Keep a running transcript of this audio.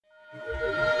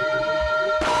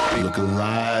Look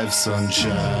alive,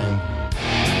 sunshine.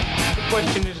 The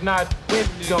question is not when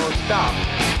it's gonna stop,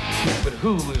 but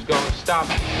who is gonna stop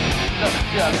it.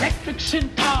 The electric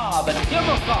centaur, the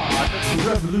democrat. The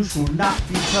revolution will not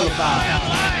be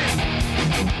televised.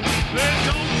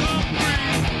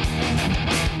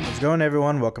 How's it going,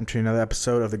 everyone? Welcome to another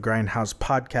episode of the Grindhaus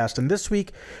podcast. And this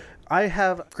week, I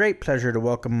have great pleasure to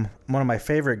welcome one of my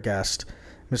favorite guests,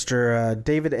 Mr.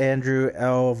 David Andrew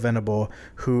L. Venable,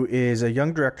 who is a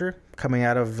young director coming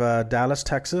out of Dallas,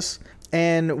 Texas.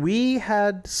 And we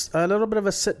had a little bit of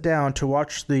a sit down to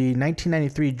watch the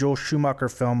 1993 Joel Schumacher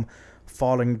film,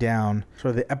 Falling Down.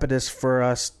 So the impetus for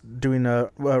us doing a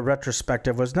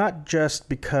retrospective was not just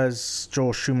because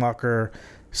Joel Schumacher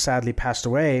sadly passed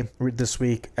away this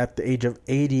week at the age of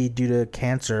 80 due to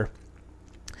cancer,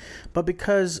 but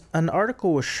because an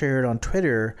article was shared on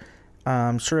Twitter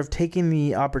sort of taking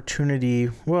the opportunity,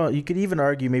 well, you could even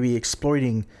argue maybe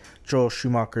exploiting Joel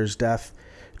Schumacher's death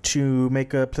to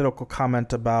make a political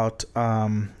comment about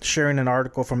sharing an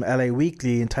article from LA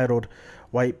Weekly entitled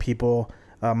 "White People,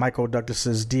 Michael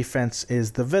Douglas's Defense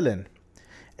is the Villain."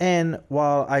 And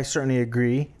while I certainly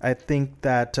agree, I think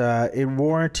that it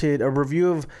warranted a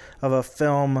review of a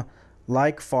film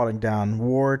like Falling Down,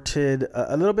 warranted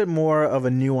a little bit more of a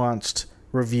nuanced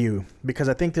review, because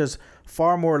I think there's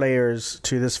far more layers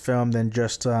to this film than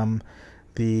just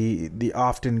the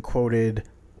often quoted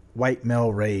white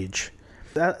male rage.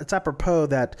 It's apropos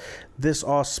that this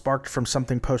all sparked from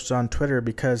something posted on Twitter,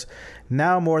 because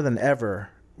now more than ever,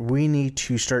 we need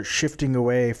to start shifting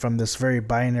away from this very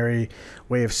binary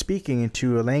way of speaking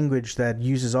into a language that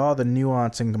uses all the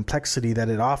nuance and complexity that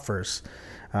it offers,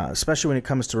 especially when it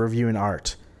comes to reviewing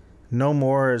art. No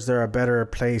more is there a better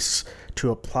place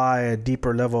to apply a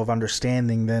deeper level of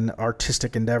understanding than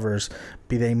artistic endeavors,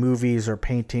 be they movies or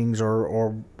paintings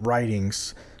or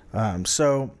writings.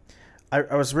 So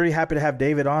I was really happy to have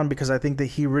David on, because I think that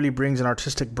he really brings an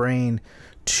artistic brain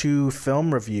to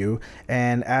film review.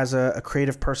 And as a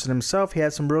creative person himself, he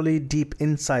had some really deep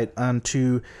insight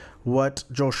onto what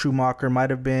Joel Schumacher might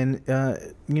have been,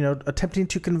 attempting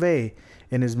to convey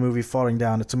in his movie Falling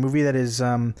Down. It's a movie that is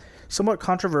somewhat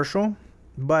controversial,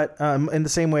 but in the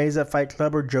same ways that Fight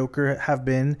Club or Joker have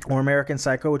been, or American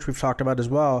Psycho, which we've talked about as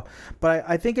well. But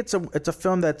I think it's a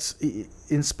film that's,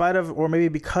 in spite of, or maybe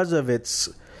because of its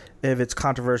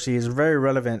controversy, is very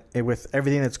relevant with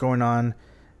everything that's going on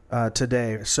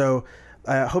today. So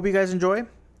I hope you guys enjoy.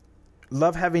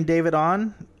 Love having David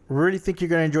on. Really think you're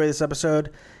going to enjoy this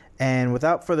episode. And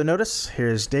without further notice,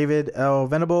 here's David L.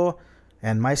 Venable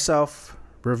and myself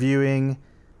reviewing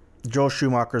Joel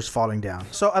Schumacher's Falling Down.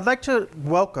 So I'd like to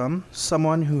welcome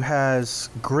someone who has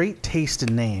great taste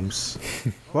in names.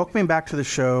 Welcoming back to the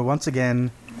show once again,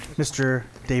 Mr.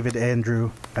 David Andrew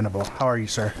Venable. How are you,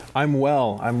 sir? I'm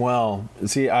well.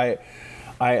 See, I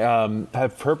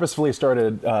have purposefully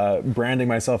started branding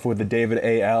myself with the David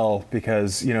A.L.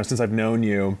 because, since I've known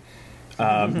you,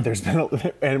 there's been,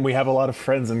 and we have a lot of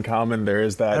friends in common. There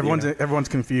is that everyone's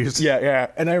confused. Yeah.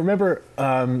 And I remember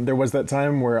there was that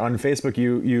time where on Facebook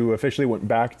you officially went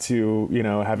back to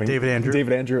having David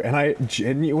Andrew, and I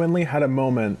genuinely had a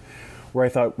moment where I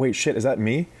thought, wait, shit, is that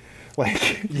me?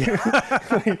 Like, yeah.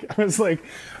 I was like,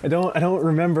 I don't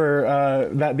remember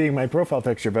that being my profile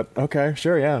picture, but okay,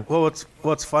 sure, yeah. Well,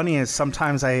 what's funny is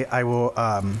sometimes I will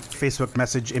Facebook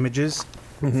message images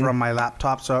from my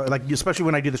laptop. So, like, especially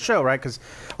when I do the show, right? Because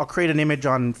I'll create an image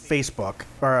on Facebook,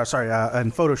 or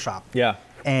in Photoshop. Yeah.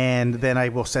 And then I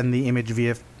will send the image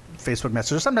via Facebook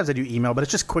Messenger. Sometimes I do email, but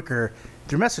it's just quicker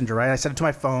through Messenger, right? I send it to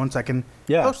my phone so I can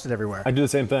post it everywhere. I do the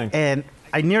same thing. And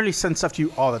I nearly send stuff to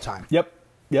you all the time. Yep.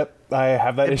 I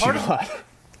have that issue a lot.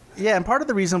 Yeah, and part of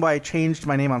the reason why I changed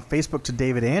my name on Facebook to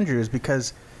David Andrew is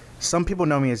because some people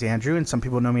know me as Andrew, and some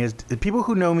people know me as people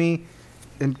who know me,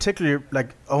 in particular,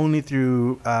 like only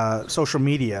through social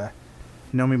media,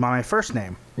 know me by my first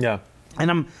name. Yeah,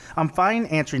 and I'm fine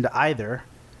answering to either.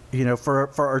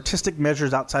 For artistic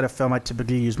measures outside of film, I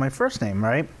typically use my first name,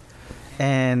 right?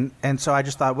 And so I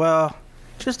just thought, well,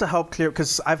 just to help clear,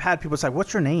 because I've had people say,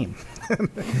 "What's your name?"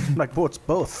 I'm like, well, it's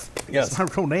both. Yes. It's my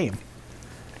real name.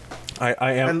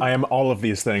 I am all of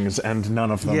these things and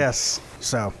none of them. Yes.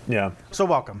 So yeah. So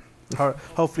welcome.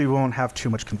 Hopefully we won't have too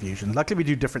much confusion. Luckily we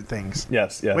do different things.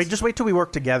 Yes. Just wait till we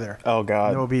work together. Oh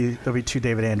God. There'll be two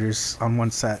David Andrews on one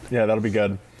set. Yeah, that'll be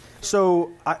good.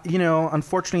 So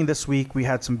unfortunately this week we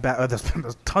had some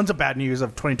there's tons of bad news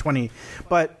of 2020,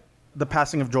 but the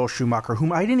passing of Joel Schumacher,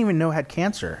 whom I didn't even know had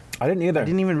cancer. I didn't either. I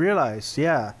didn't even realize.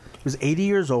 Yeah. He was 80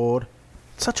 years old.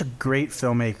 such a great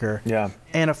filmmaker. Yeah.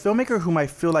 And a filmmaker whom I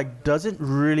feel like doesn't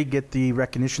really get the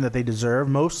recognition that they deserve,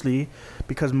 mostly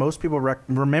because most people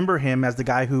remember him as the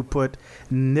guy who put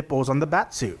nipples on the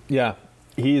Batsuit. Yeah.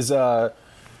 He's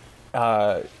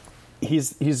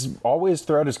always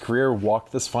throughout his career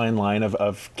walked this fine line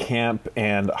of camp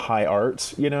and high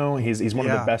art. You know, he's one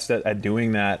of the best at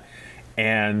doing that.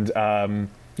 And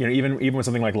you know, even with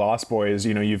something like Lost Boys,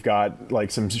 you know, you've got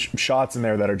like some shots in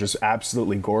there that are just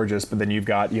absolutely gorgeous, but then you've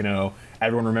got, you know,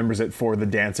 everyone remembers it for the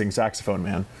dancing saxophone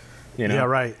man. You know? Yeah,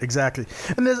 right, exactly.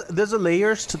 And there's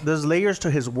layers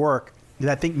to his work that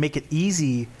I think make it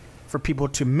easy for people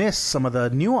to miss some of the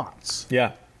nuance.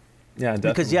 Yeah,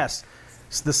 definitely. Because yes,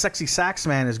 the sexy sax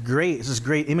man is great. It's this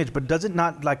great image, but does it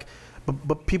not like?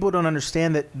 But people don't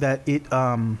understand that it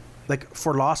like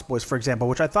for Lost Boys, for example,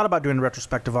 which I thought about doing a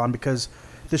retrospective on because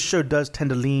this show does tend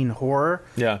to lean horror.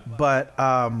 Yeah. But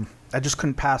I just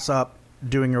couldn't pass up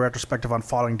doing a retrospective on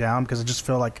Falling Down because I just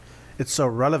feel like it's so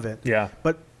relevant. Yeah.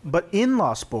 But in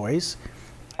Lost Boys,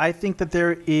 I think that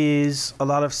there is a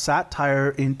lot of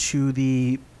satire into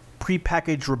the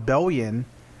prepackaged rebellion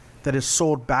that is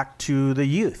sold back to the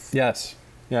youth. Yes.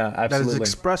 Yeah, absolutely. That is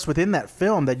expressed within that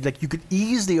film that like you could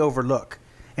easily overlook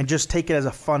and just take it as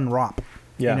a fun romp.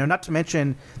 Yeah. You know, not to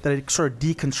mention that it sort of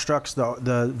deconstructs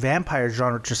the vampire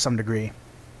genre to some degree.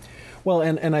 Well,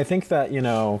 and I think that, you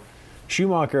know,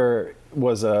 Schumacher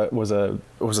was a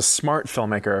smart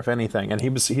filmmaker, if anything, and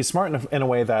he's smart in a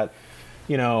way that,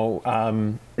 you know,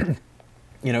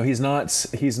 you know, he's not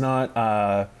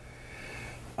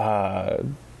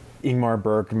Ingmar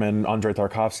Bergman, Andrei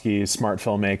Tarkovsky, smart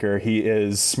filmmaker. He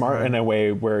is smart in a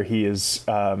way where he is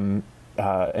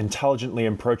intelligently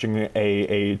approaching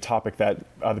a topic that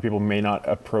other people may not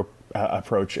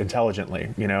approach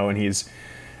intelligently, you know, and he's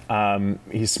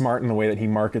smart in the way that he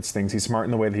markets things. He's smart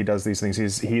in the way that he does these things.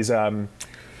 He's a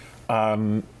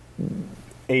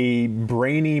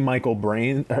brainy Michael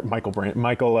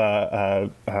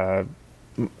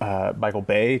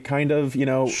Bay kind of, you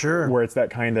know, sure, where it's that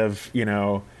kind of, you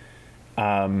know,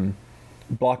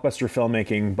 blockbuster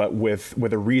filmmaking, but with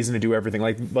a reason to do everything.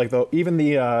 Like even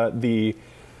the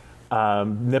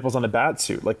nipples on the bat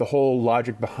suit, like the whole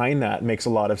logic behind that makes a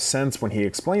lot of sense when he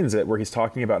explains it, where he's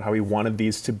talking about how he wanted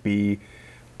these to be,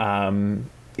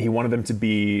 he wanted them to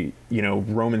be, you know,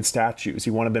 Roman statues.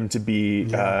 He wanted them to be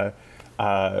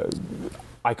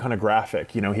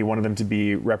iconographic. You know, he wanted them to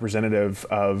be representative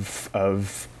of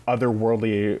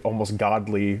otherworldly, almost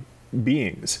godly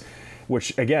beings,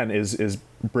 which again is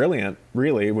brilliant,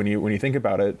 really, when you think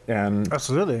about it. And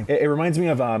absolutely, it reminds me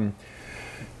of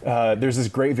there's this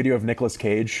great video of Nicolas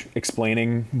Cage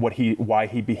explaining why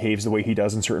he behaves the way he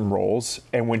does in certain roles,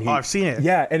 and when I've seen it.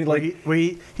 Yeah, and like where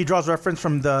he draws reference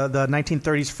from the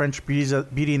 1930s French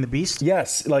Beauty and the Beast.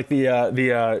 Yes, like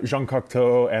the Jean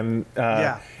Cocteau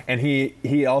and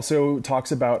he also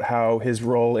talks about how his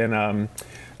role in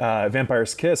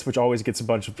Vampire's Kiss, which always gets a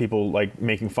bunch of people like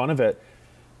making fun of it.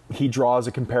 He draws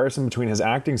a comparison between his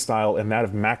acting style and that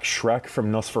of Max Schreck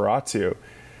from Nosferatu.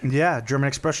 Yeah,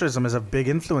 German Expressionism is a big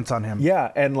influence on him.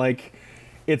 Yeah, and like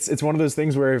it's one of those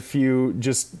things where if you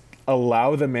just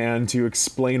allow the man to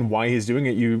explain why he's doing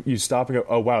it, you stop and go,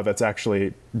 oh wow, that's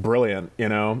actually brilliant. You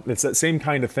know, it's that same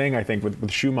kind of thing I think with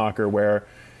Schumacher, where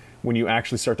when you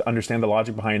actually start to understand the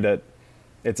logic behind it,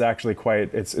 it's actually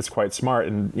quite smart.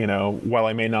 And you know, while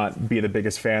I may not be the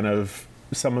biggest fan of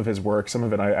some of his work, some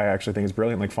of it I actually think is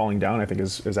brilliant. Like Falling Down, I think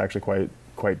is actually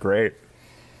quite great.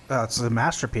 It's a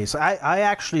masterpiece. I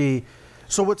actually,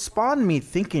 so what spawned me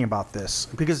thinking about this,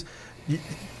 because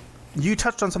you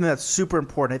touched on something that's super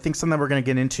important. I think something that we're going to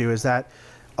get into is that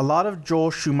a lot of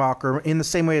Joel Schumacher, in the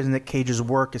same way as Nick Cage's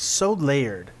work, is so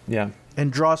layered,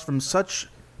 and draws from such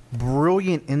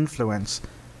brilliant influence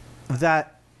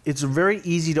that it's very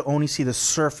easy to only see the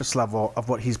surface level of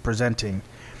what he's presenting,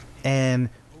 and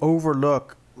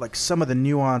overlook like some of the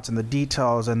nuance and the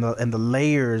details and the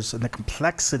layers and the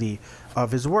complexity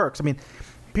of his works. I mean,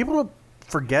 people don't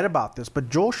forget about this, but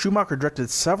Joel Schumacher directed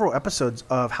several episodes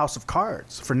of House of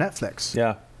Cards for Netflix.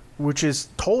 Yeah. Which is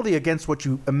totally against what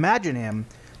you imagine him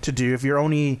to do if you're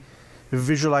only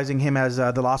visualizing him as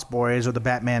the Lost Boys or the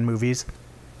Batman movies.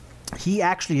 He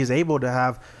actually is able to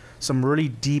have some really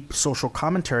deep social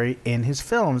commentary in his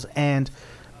films. And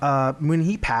when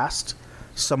he passed,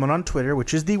 someone on Twitter,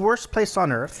 which is the worst place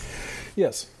on earth,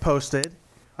 posted,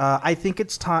 I think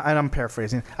it's time, and I'm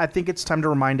paraphrasing, I think it's time to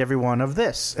remind everyone of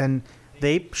this. And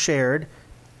they shared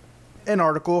an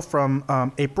article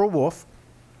from April Wolf,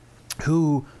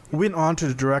 who went on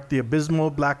to direct the abysmal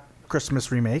Black Christmas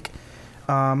remake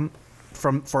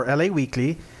for LA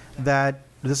Weekly, that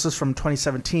this is from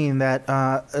 2017, that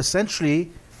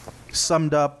essentially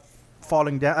summed up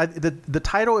Falling Down. The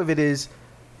title of it is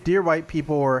Dear White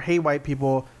People or Hey White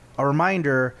People, a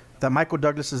reminder that Michael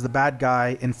Douglas is the bad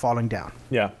guy in Falling Down.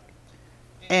 Yeah.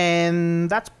 And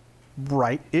that's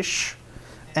right-ish.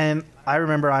 And I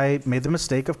remember I made the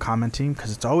mistake of commenting,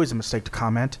 because it's always a mistake to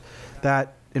comment,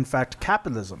 that, in fact,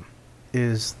 capitalism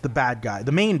is the bad guy,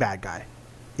 the main bad guy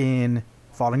in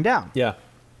Falling Down. Yeah.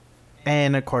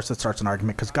 And, of course, it starts an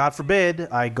argument, because God forbid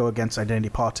I go against identity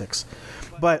politics.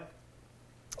 But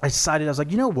I decided, I was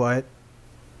like, you know what?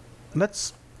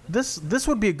 This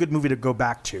would be a good movie to go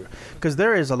back to, because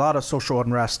there is a lot of social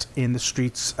unrest in the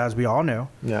streets, as we all know.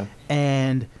 Yeah.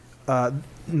 And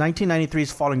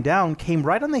 1993's Falling Down came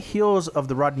right on the heels of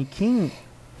the Rodney King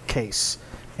case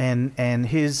and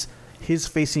his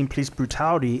facing police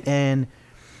brutality. And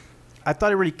I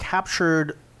thought it really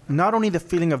captured not only the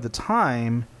feeling of the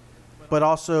time, but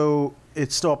also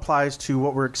it still applies to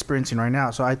what we're experiencing right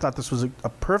now. So I thought this was a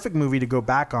perfect movie to go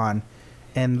back on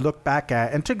and look back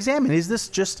at and to examine. Is this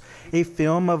just a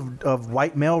film of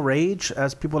white male rage,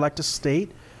 as people like to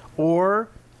state, or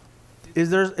is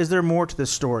there more to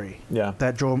this story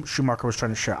that Joel Schumacher was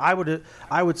trying to share? I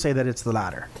would say that it's the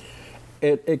latter.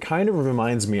 It kind of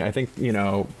reminds me, I think, it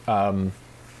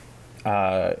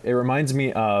reminds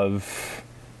me of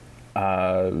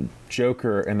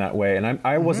Joker in that way. And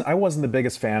I wasn't the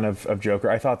biggest fan of Joker.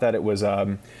 I thought that it was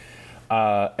a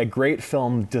great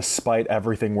film despite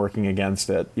everything working against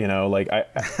it.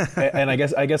 I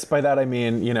guess by that I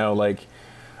mean,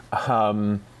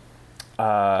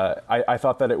 I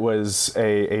thought that it was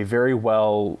a very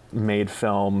well made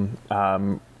film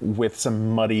with some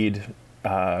muddied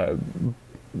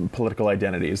political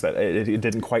identities that it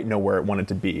didn't quite know where it wanted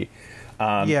to be.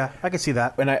 I can see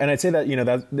that. And I'd say that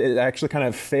that it actually kind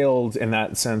of failed in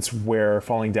that sense, where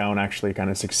Falling Down actually kind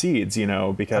of succeeds.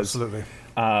 Because absolutely.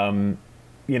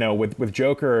 With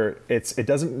Joker, it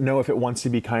doesn't know if it wants to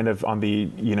be kind of on the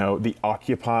the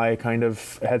Occupy kind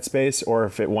of headspace, or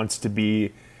if it wants to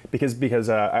be because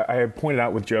I pointed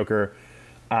out with Joker,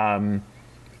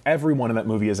 everyone in that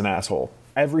movie is an asshole.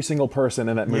 Every single person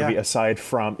in that movie, aside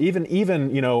from even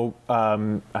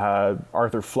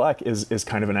Arthur Fleck is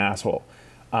kind of an asshole,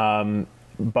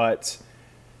 but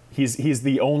he's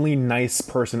the only nice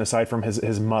person aside from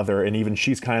his mother, and even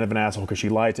she's kind of an asshole because she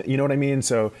lied to, you know what I mean?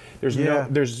 So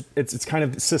it's kind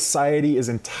of, society is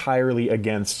entirely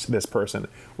against this person,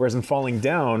 whereas in Falling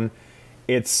Down,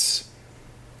 it's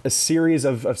a series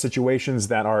of situations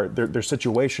that are they're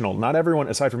situational. Not everyone,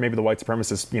 aside from maybe the white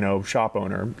supremacist shop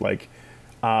owner,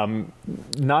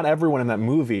 not everyone in that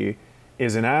movie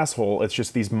is an asshole. It's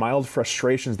just these mild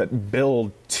frustrations that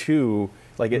build to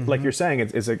like you're saying,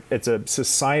 it's a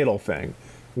societal thing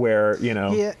where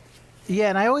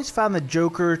and I always found the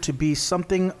Joker to be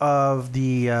something of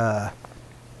the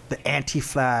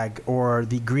anti-flag or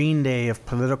the Green Day of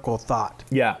political thought.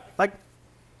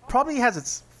 Probably has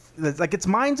its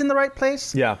mind's in the right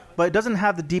place, but it doesn't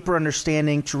have the deeper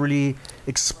understanding to really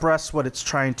express what it's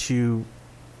trying to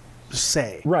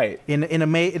say, in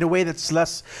a way that's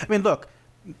less. I mean, look,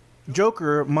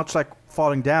 Joker, much like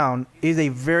Falling Down, is a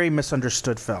very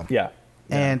misunderstood film.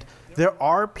 And there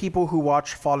are people who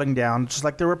watch Falling Down, just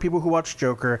like there were people who watch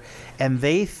Joker, and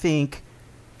they think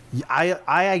I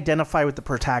identify with the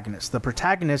protagonist. The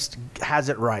protagonist has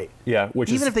it right.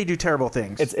 Even if they do terrible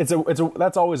things. It's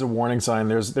that's always a warning sign.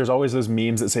 There's always those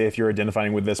memes that say if you're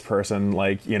identifying with this person,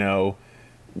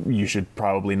 you should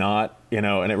probably not,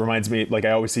 and it reminds me,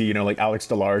 I always see, Alex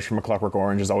DeLarge from A Clockwork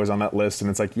Orange is always on that list, and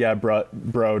it's like,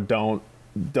 bro, don't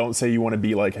say you want to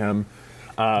be like him.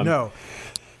 No.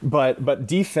 But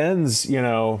defends,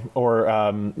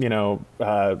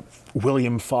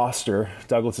 William Foster,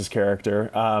 Douglas's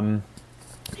character.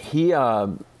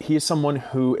 He's someone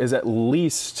who is at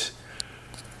least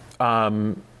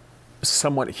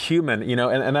somewhat human,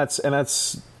 and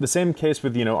that's the same case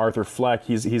with Arthur Fleck.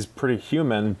 He's pretty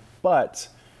human, but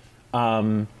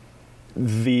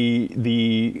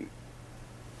the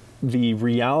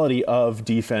reality of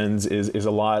defense is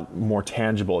a lot more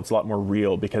tangible. It's a lot more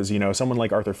real because someone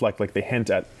like Arthur Fleck, they hint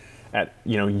at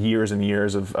years and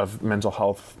years of mental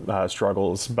health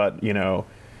struggles, but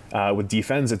with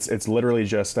defense, it's literally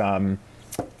just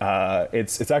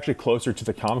it's actually closer to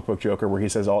the comic book Joker, where he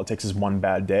says all it takes is one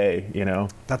bad day.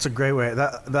 That's a great way.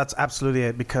 That's absolutely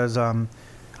it, because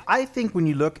I think when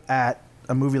you look at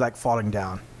a movie like Falling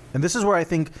Down, and this is where I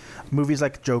think movies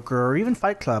like Joker or even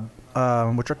Fight Club,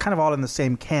 which are kind of all in the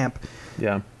same camp,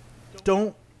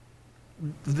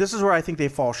 this is where I think they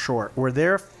fall short, where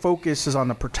their focus is on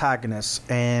the protagonist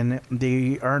and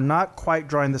they are not quite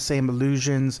drawing the same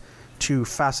allusions to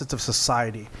facets of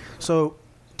society. So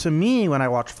to me, when I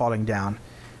watch Falling Down,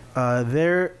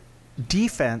 their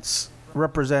defense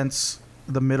represents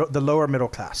the lower middle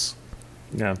class.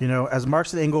 Yeah. You know, as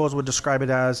Marx and Engels would describe it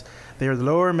as, they are the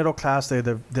lower middle class. They're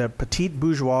the petite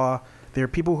bourgeois. They're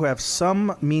people who have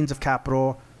some means of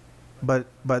capital, but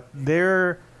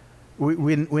they're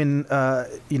when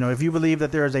you know, if you believe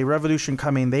that there is a revolution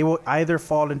coming, they will either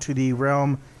fall into the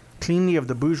realm cleanly of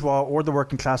the bourgeois or the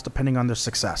working class, depending on their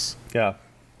success. Yeah.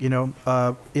 You know,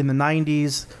 in the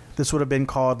 90s, this would have been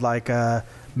called like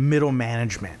middle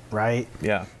management, right?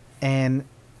 Yeah. And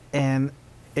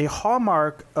a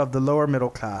hallmark of the lower middle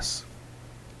class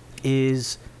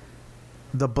is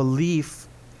the belief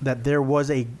that there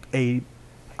was a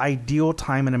ideal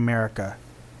time in America,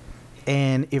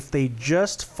 and if they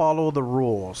just follow the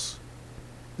rules,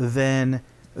 then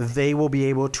they will be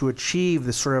able to achieve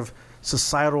this sort of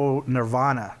societal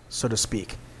nirvana, so to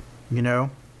speak. You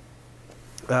know,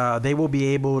 they will be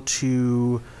able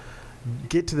to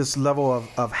get to this level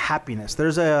of happiness.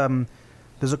 There's a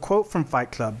quote from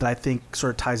Fight Club that I think sort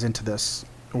of ties into this,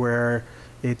 where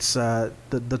it's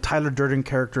the Tyler Durden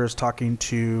character is talking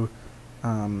to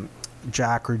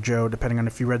Jack or Joe, depending on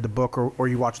if you read the book or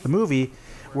you watched the movie,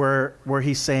 where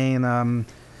he's saying,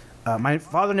 my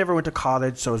father never went to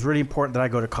college, so it was really important that I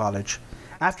go to college.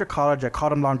 After college, I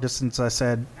called him long distance. I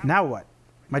said, now what?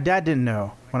 My dad didn't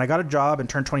know. When I got a job and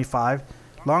turned 25,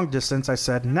 long distance, I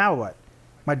said, now what?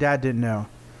 My dad didn't know.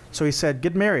 So he said,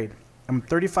 get married. I'm a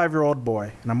 35-year-old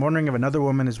boy, and I'm wondering if another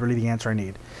woman is really the answer I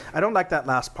need. I don't like that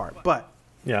last part, but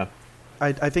yeah,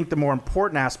 I think the more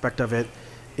important aspect of it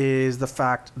is the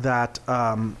fact that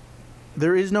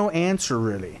there is no answer,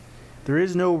 really. There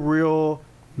is no real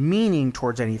meaning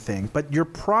towards anything, but you're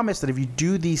promised that if you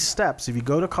do these steps, if you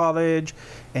go to college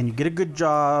and you get a good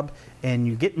job and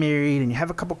you get married and you have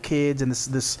a couple kids and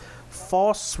this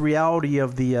false reality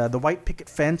of the white picket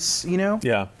fence, you know,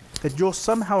 yeah, that you'll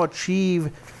somehow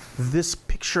achieve this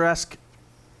picturesque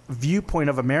viewpoint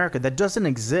of America that doesn't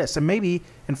exist, and maybe,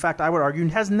 in fact, I would argue,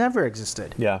 has never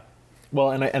existed. Yeah.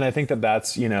 Well, and I think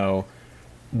that's, you know,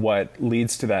 what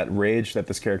leads to that rage that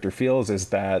this character feels is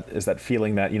that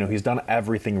feeling that, you know, he's done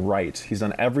everything right. He's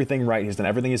done everything right. He's done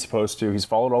everything he's supposed to. He's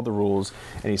followed all the rules,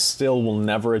 and he still will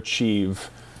never achieve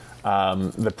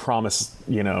the promise,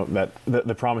 you know, that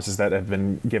the promises that have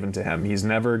been given to him. He's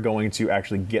never going to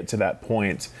actually get to that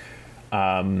point.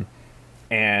 And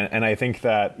I think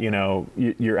that, you know,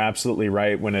 you're absolutely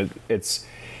right when it's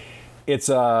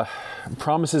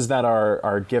promises that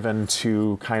are given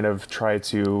to kind of try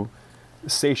to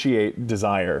satiate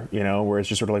desire, you know, where it's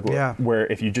just sort of like, yeah, where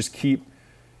if you just keep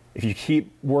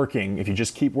working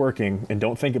and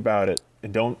don't think about it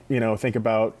and don't, you know, think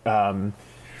about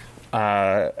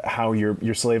how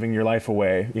you're slaving your life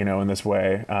away, you know, in this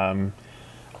way,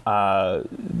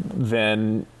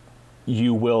 then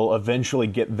you will eventually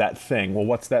get that thing. Well,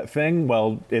 what's that thing?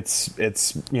 Well, it's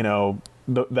you know,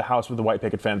 the house with the white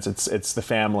picket fence. It's the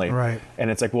family, right? And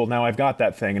it's like, well, now I've got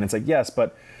that thing, and it's like, yes,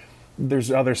 but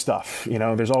there's other stuff, you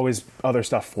know. There's always other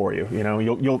stuff for you, you know.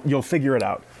 You'll figure it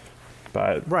out.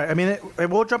 But right, I mean, it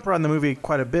will jump around the movie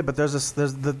quite a bit, but there's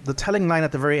the telling line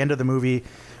at the very end of the movie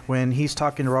when he's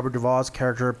talking to Robert Duvall's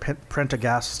character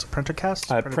Prendergast,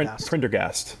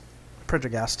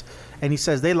 and he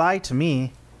says, they lied to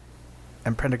me,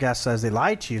 and Prendergast says, they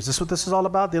lied to you. Is this what this is all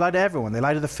about? They lied to everyone. They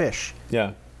lied to the fish.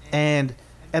 Yeah. And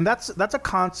that's a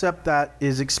concept that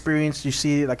is experienced. You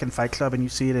see it like in Fight Club, and you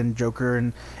see it in Joker,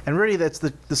 and really that's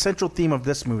the central theme of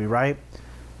this movie, right?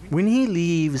 When he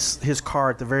leaves his car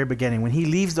at the very beginning, when he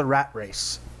leaves the rat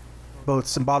race, both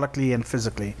symbolically and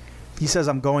physically, he says,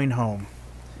 I'm going home.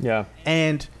 Yeah.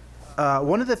 And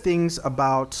one of the things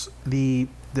about the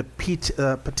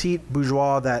petite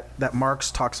bourgeois that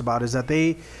Marx talks about is that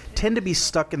they tend to be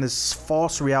stuck in this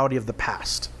false reality of the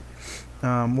past.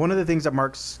 One of the things that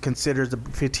Marx considers the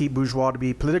petite bourgeois to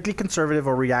be politically conservative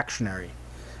or reactionary.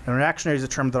 And reactionary is a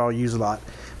term that I'll use a lot.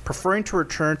 Preferring to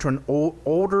return to an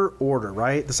older order,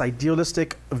 right? This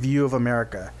idealistic view of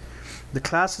America. The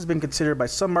class has been considered by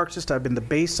some Marxists to have been the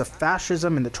base of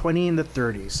fascism in the 20s and the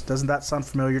 30s. Doesn't that sound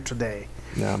familiar today?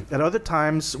 Yeah. At other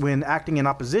times, when acting in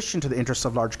opposition to the interests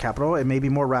of large capital, it may be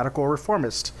more radical or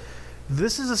reformist.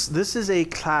 This is a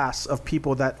class of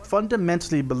people that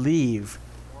fundamentally believe,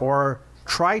 or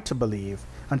try to believe,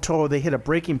 until they hit a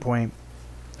breaking point,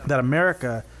 that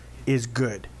America is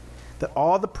good. That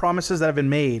all the promises that have been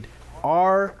made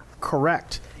are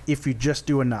correct if you just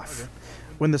do enough.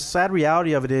 When the sad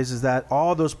reality of it is that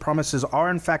all those promises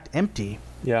are in fact empty.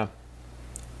 Yeah.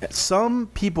 Some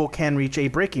people can reach a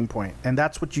breaking point, and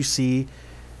that's what you see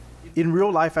in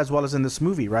real life as well as in this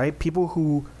movie, right? People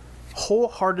who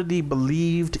wholeheartedly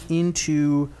believed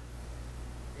into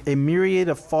a myriad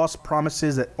of false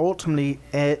promises that ultimately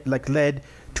led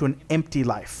to an empty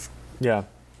life. Yeah.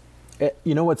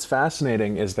 You know what's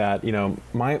fascinating is that, you know,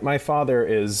 my father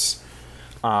is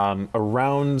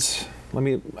around,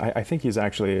 I think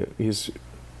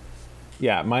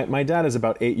my dad is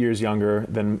about 8 years younger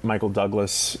than Michael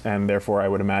Douglas, and therefore I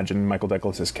would imagine Michael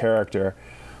Douglas's character.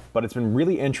 But it's been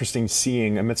really interesting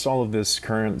seeing, amidst all of this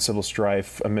current civil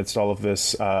strife, amidst all of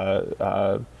this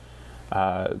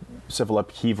civil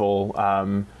upheaval,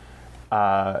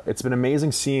 it's been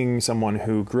amazing seeing someone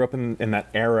who grew up in that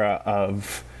era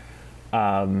of,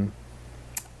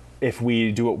 if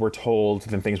we do what we're told,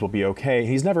 then things will be okay.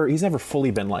 He's never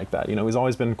fully been like that. You know, he's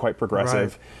always been quite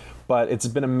progressive. Right. But it's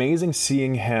been amazing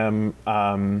seeing him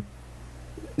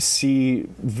see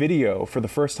video for the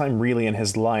first time really in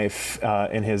his life,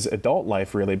 in his adult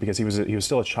life really, because he was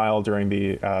still a child during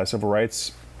the civil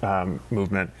rights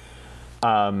movement.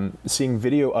 Seeing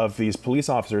video of these police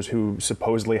officers who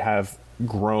supposedly have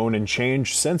grown and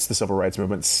changed since the civil rights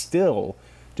movement, still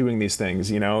doing these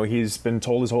things. You know, he's been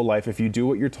told his whole life, if you do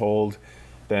what you're told,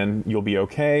 then you'll be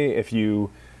okay. If you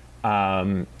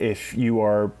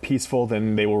are peaceful,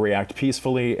 then they will react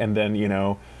peacefully. And then, you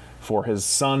know, for his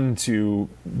son to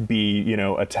be, you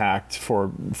know, attacked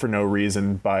for no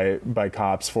reason by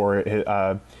cops,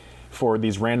 for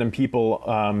these random people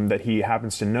that he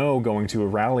happens to know going to a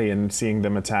rally and seeing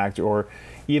them attacked, or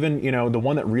even, you know, the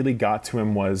one that really got to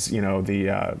him was, you know,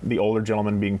 the older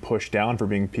gentleman being pushed down for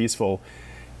being peaceful.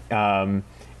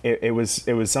 It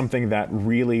was something that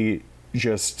really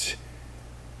just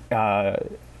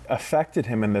affected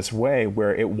him in this way,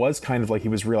 where it was kind of like he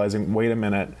was realizing, wait a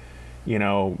minute, you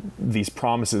know, these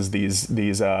promises, these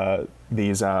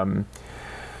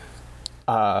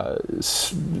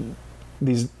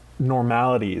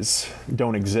normalities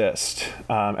don't exist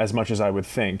as much as I would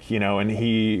think, you know. And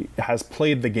he has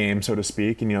played the game, so to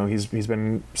speak, and, you know, he's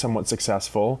been somewhat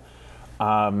successful,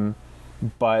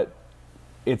 but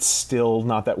it's still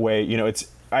not that way. You know,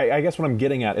 I guess what I'm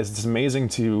getting at is it's amazing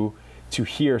to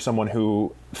hear someone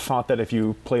who thought that if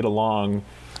you played along,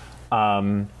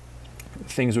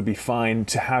 things would be fine,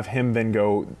 to have him then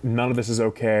go, none of this is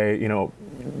okay, you know,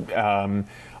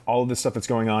 all of this stuff that's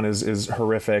going on is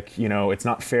horrific, you know, it's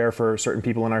not fair for certain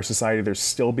people in our society, they're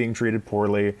still being treated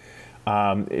poorly.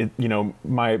 You know,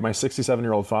 my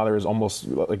 67-year-old father is almost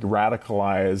like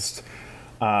radicalized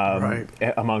right.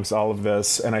 amongst all of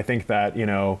this, and I think that, you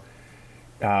know,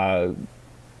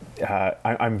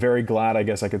 I'm very glad, I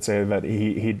guess I could say, that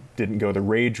he didn't go the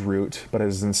rage route, but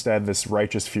is instead this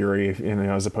righteous fury, you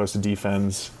know, as opposed to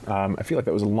defense. I feel like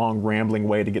that was a long, rambling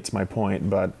way to get to my point,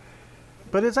 but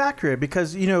it's accurate,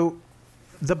 because, you know,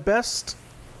 the best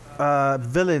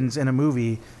villains in a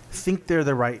movie think they're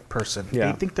the right person.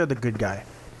 Yeah. They think they're the good guy.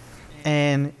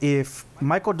 And if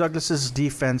Michael Douglas's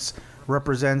defense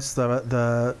represents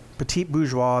the petite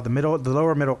bourgeois, the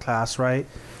lower middle class, right?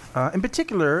 In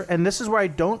particular, and this is where I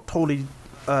don't totally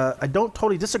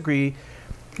disagree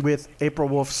with April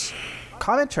Wolf's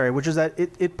commentary, which is that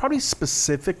it probably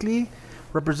specifically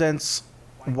represents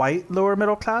white lower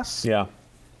middle class. Yeah.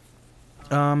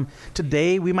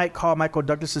 Today we might call Michael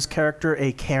Douglas's character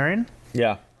a Karen.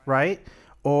 Yeah. Right?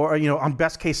 Or, you know, on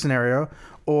best case scenario,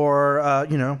 or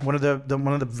you know, one of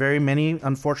the very many,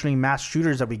 unfortunately, mass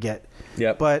shooters that we get.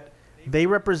 Yeah. But they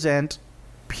represent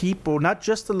people, not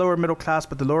just the lower middle class,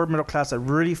 but the lower middle class that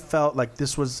really felt like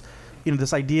this was, you know,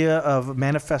 this idea of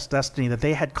manifest destiny, that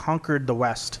they had conquered the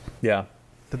West. Yeah.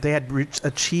 That they had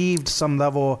achieved some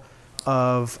level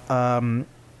of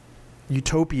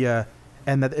utopia,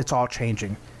 and that it's all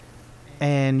changing.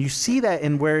 And you see that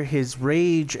in where his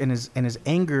rage and his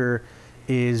anger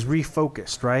is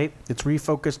refocused, right? It's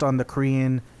refocused on the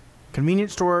Korean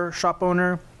convenience store shop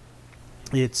owner.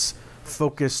 It's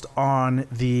focused on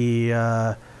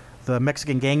the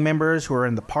Mexican gang members who are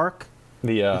in the park.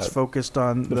 It's focused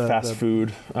on the fast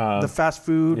food. The fast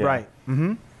food, yeah. Right.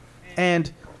 Mm-hmm.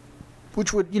 And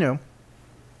which would, you know,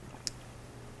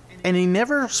 and he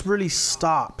never really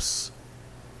stops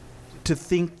to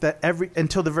think that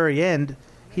until the very end,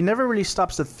 he never really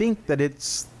stops to think that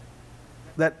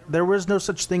that there was no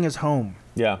such thing as home.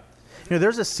 Yeah. You know,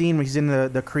 there's a scene where he's in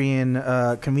the Korean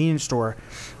convenience store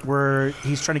where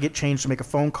he's trying to get change to make a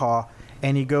phone call,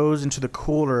 and he goes into the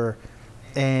cooler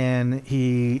and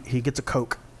he gets a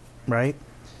Coke, right?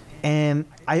 And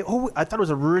I thought it was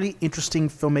a really interesting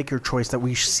filmmaker choice that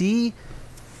we see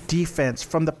defense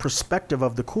from the perspective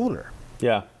of the cooler.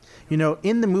 Yeah. You know,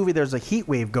 in the movie, there's a heat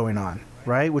wave going on,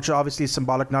 right? Which obviously is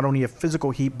symbolic not only of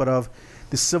physical heat, but of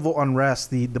the civil unrest,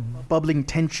 the bubbling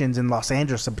tensions in Los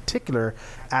Angeles in particular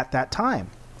at that time,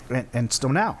 and still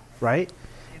now, right?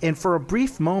 And for a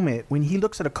brief moment, when he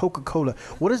looks at a Coca-Cola,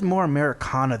 what is more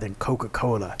Americana than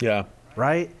Coca-Cola? Yeah.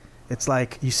 Right? It's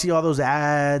like you see all those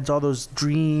ads, all those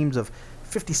dreams of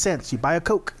 50 cents. You buy a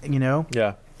Coke, you know?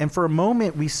 Yeah. And for a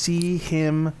moment, we see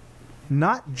him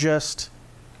not just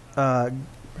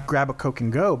grab a Coke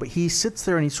and go, but he sits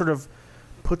there and he sort of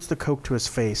puts the Coke to his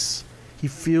face. He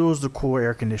feels the cool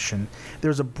air condition.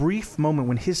 There's a brief moment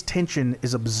when his tension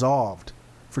is absolved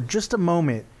for just a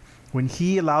moment, when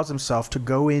he allows himself to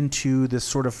go into this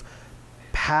sort of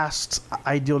past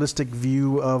idealistic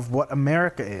view of what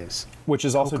America is. Which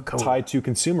is also Coca-Cola. tied to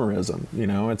consumerism. You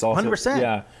know, it's also 100%.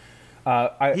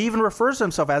 Yeah. He even refers to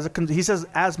himself as he says,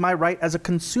 as my right as a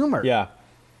consumer. Yeah.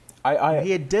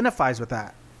 He identifies with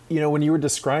that. You know, when you were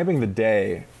describing the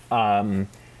day in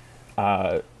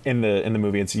the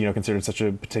movie, it's, you know, considered such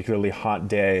a particularly hot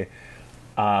day.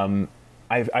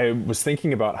 I was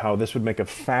thinking about how this would make a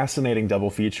fascinating double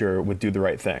feature with Do the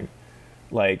Right Thing.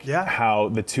 Like how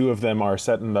the two of them are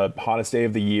set in the hottest day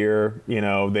of the year. You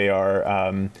know, they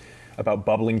are about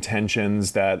bubbling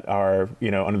tensions that are,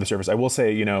 you know, under the surface. I will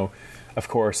say, you know, of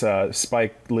course,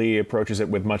 Spike Lee approaches it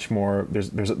with much more.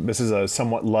 This is a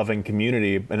somewhat loving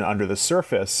community, and under the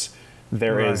surface,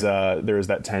 there is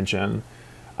that tension.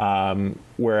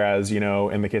 Whereas, you know,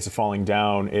 in the case of Falling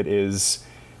Down, it is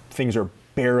things are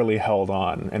barely held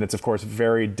on, and it's of course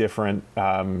very different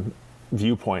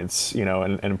viewpoints, you know,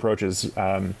 and approaches.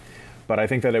 But I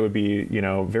think that it would be, you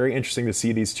know, very interesting to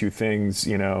see these two things,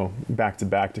 you know, back to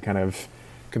back to kind of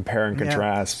compare and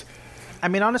contrast. I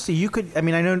mean, honestly, you could. I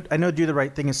mean, I know, Do the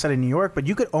Right Thing is set in New York, but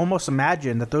you could almost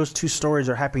imagine that those two stories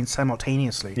are happening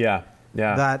simultaneously. Yeah.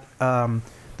 That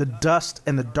the dust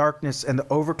and the darkness and the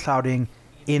overclouding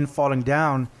in Falling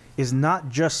Down is not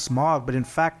just smog, but in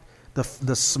fact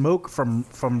the smoke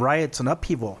from riots and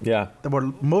upheaval. Yeah. That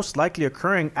were most likely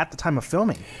occurring at the time of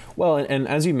filming. Well, and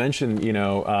as you mentioned, you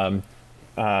know,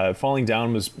 Falling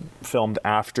Down was filmed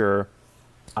after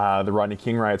the Rodney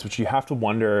King riots, which you have to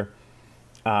wonder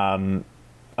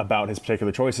about his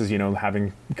particular choices, you know,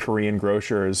 having Korean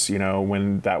grocers, you know,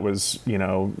 when that was, you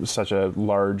know, such a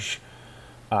large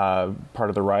part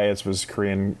of the riots was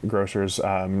Korean grocers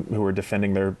who were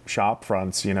defending their shop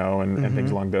fronts, you know, and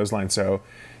things along those lines. So,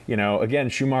 you know, again,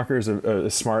 Schumacher is a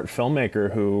smart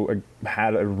filmmaker who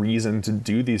had a reason to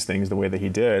do these things the way that he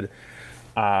did.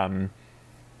 I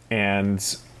mean,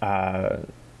 of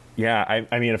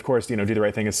course, you know, Do the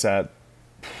Right Thing is set,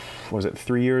 was it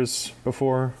 3 years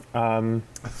before? I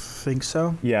think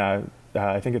so. Yeah,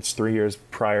 I think it's 3 years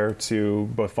prior to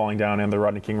both Falling Down and the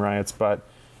Rodney King riots, but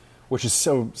which is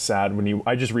so sad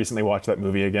I just recently watched that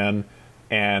movie again,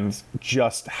 and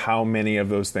just how many of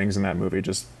those things in that movie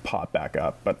just pop back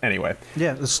up. But anyway.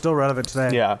 Yeah, it's still relevant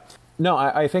today. Yeah. No,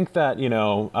 I think that, you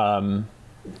know,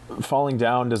 Falling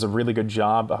Down does a really good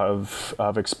job of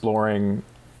exploring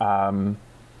a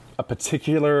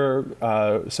particular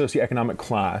socioeconomic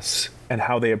class and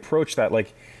how they approach that.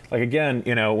 Like again,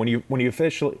 you know, when you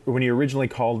originally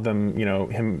called them, you know,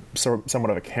 him somewhat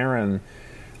of a Karen,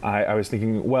 I was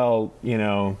thinking, well, you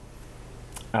know,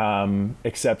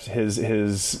 except he's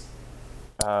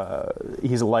a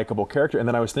likable character, and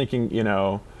then I was thinking, you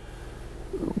know,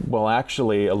 well,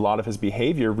 actually, a lot of his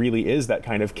behavior really is that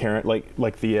kind of Karen,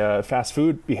 like the fast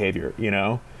food behavior, you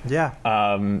know. Yeah.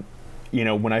 You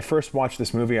know, when I first watched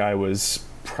this movie, I was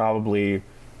probably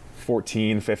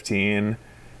 14, 15,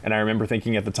 and I remember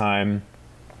thinking at the time,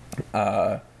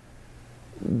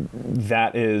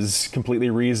 that is completely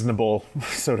reasonable,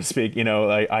 so to speak. You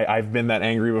know, I've been that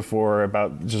angry before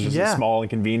about just a small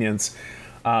inconvenience.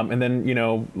 And then, you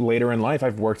know, later in life,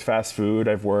 I've worked fast food.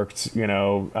 I've worked, you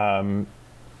know,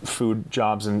 food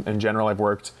jobs in general. I've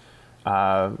worked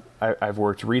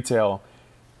retail.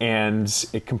 And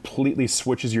it completely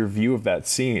switches your view of that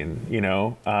scene, you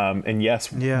know? And yes,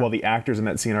 while the actors in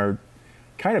that scene are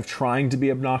kind of trying to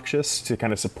be obnoxious to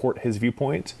kind of support his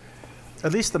viewpoint.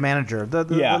 At least the manager.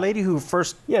 The lady who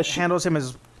first handles him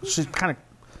she kind of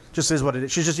just is what it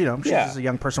is. She's just, you know, she's just a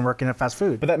young person working at fast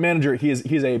food. But that manager,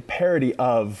 he's a parody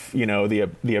of, you know,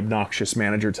 the obnoxious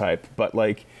manager type. But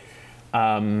like, you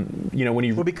know, when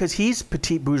you... Well, because he's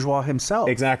petite bourgeois himself.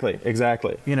 Exactly.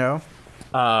 You know?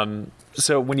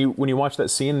 So when you watch that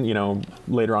scene, you know,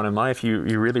 later on in life, you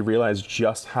really realize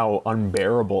just how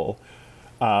unbearable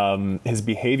his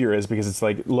behavior is, because it's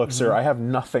like, look, sir, I have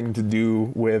nothing to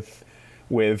do with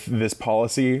this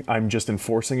policy. I'm just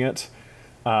enforcing it.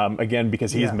 Again,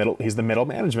 because he's the middle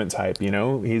management type, you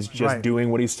know, he's just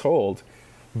doing what he's told.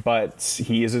 But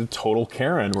he is a total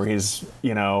Karen, where he's,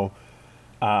 you know,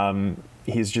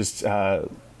 he's just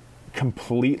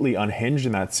completely unhinged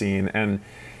in that scene. And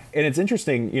it's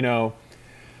interesting, you know,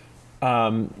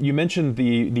 You mentioned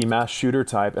the mass shooter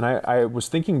type, and I was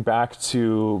thinking back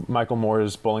to Michael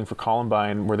Moore's Bowling for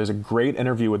Columbine, where there's a great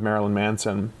interview with Marilyn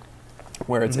Manson,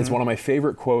 where it's one of my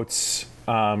favorite quotes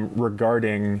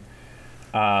regarding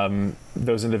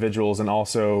those individuals, and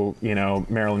also, you know,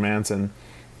 Marilyn Manson,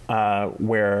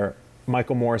 where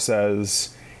Michael Moore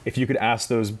says, if you could ask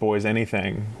those boys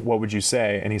anything, what would you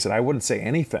say? And he said, I wouldn't say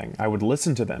anything. I would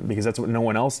listen to them, because that's what no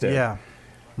one else did. Yeah,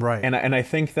 right. And I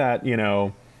think that, you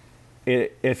know,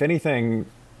 if anything,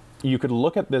 you could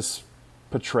look at this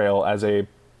portrayal as a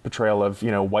portrayal of, you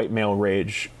know, white male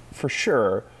rage for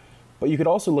sure, but you could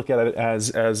also look at it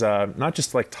as not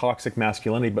just like toxic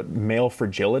masculinity, but male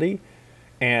fragility,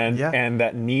 and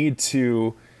that need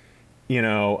to, you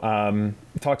know,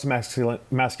 toxic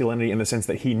masculinity in the sense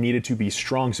that he needed to be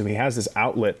strong. So he has this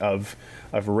outlet of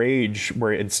rage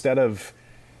where instead of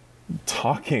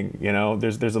talking, you know,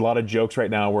 there's a lot of jokes right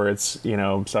now where it's, you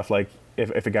know, stuff like,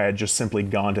 if a guy had just simply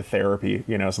gone to therapy,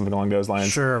 you know, something along those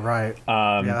lines. Sure, right.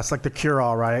 Yeah, that's like the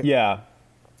cure-all, right? Yeah.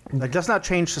 Like, let's not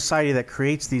change society that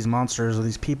creates these monsters or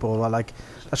these people. Like,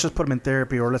 let's just put them in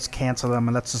therapy, or let's cancel them,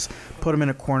 and let's just put them in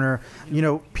a corner. You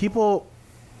know, people,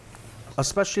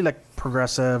 especially like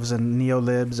progressives and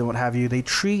neo-libs and what have you, they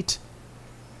treat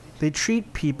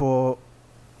people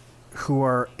who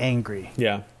are angry.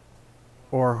 Yeah.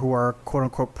 Or who are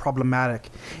quote-unquote problematic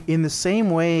in the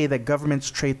same way that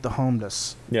governments treat the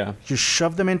homeless. Yeah. Just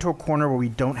shove them into a corner where we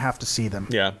don't have to see them.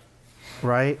 Yeah.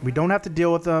 Right? We don't have to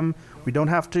deal with them. We don't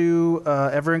have to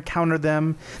ever encounter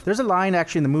them. There's a line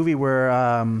actually in the movie where,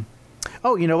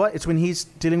 you know what? It's when he's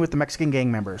dealing with the Mexican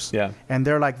gang members. Yeah. And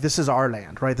they're like, this is our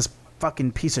land, right? This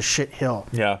fucking piece of shit hill.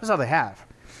 Yeah. That's all they have.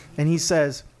 And he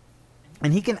says,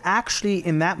 and he can actually,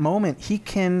 in that moment, he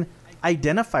can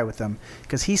identify with them,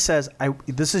 because he says,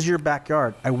 this is your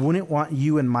backyard. I wouldn't want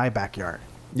you in my backyard.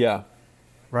 Yeah.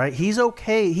 Right? He's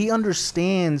okay. He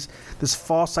understands this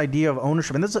false idea of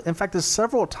ownership. And in fact, there's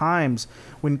several times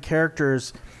when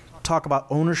characters talk about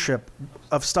ownership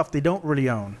of stuff they don't really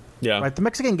own. Yeah. Right? The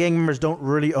Mexican gang members don't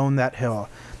really own that hill.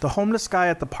 The homeless guy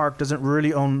at the park doesn't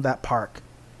really own that park.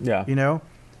 Yeah. You know?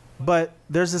 But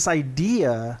there's this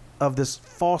idea of this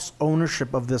false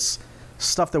ownership of this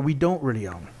stuff that we don't really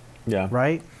own. Yeah.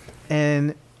 Right?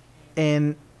 And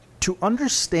to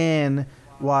understand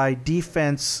why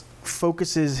defense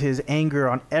focuses his anger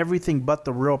on everything but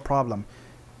the real problem.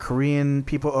 Korean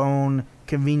people own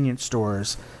convenience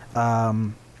stores.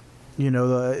 You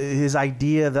know, his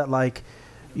idea that, like,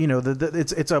 you know,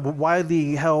 it's a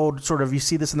widely held sort of, you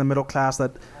see this in the middle class,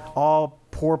 that all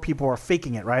poor people are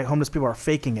faking it, right? Homeless people are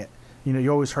faking it. You know,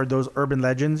 you always heard those urban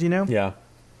legends, you know? Yeah.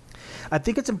 I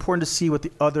think it's important to see what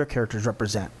the other characters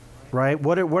represent, right?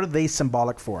 What are they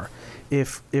symbolic for?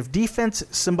 If defense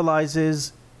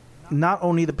symbolizes not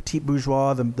only the petite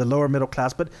bourgeois, the lower middle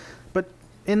class, but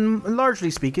in largely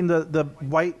speaking, the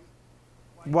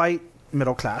white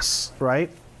middle class,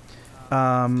 right?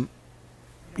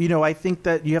 You know, I think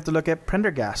that you have to look at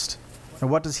Prendergast, and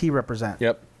what does he represent?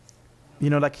 Yep. You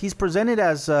know, like, he's presented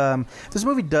as this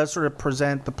movie does sort of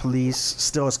present the police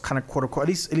still as kind of quote unquote,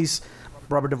 at least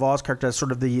Robert Duvall's character as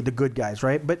sort of the good guys,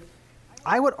 right? But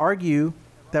I would argue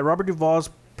that Robert Duvall's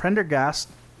Prendergast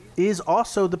is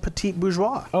also the petite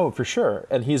bourgeois. Oh, for sure.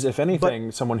 And he's, if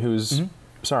anything, someone who's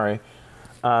sorry.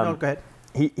 No, go ahead.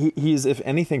 He's, if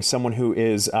anything, someone who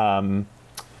is an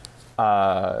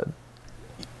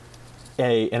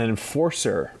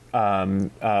enforcer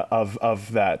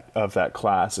of that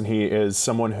class, and he is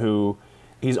someone who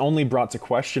he's only brought to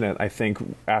question it, I think,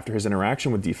 after his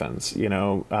interaction with defense. You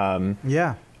know,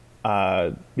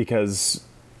 because,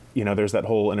 you know, there's that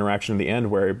whole interaction in the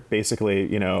end where basically,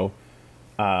 you know,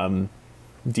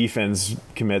 defense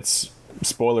commits,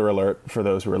 spoiler alert for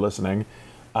those who are listening,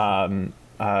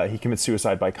 he commits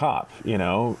suicide by cop, you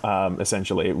know,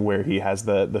 essentially, where he has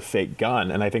the fake gun.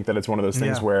 And I think that it's one of those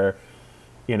things where,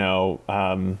 you know,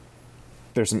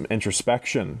 there's some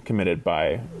introspection committed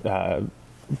by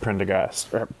Prendergast.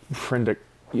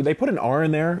 They put an R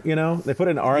in there, you know? They put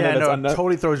an R in there. Yeah, no, it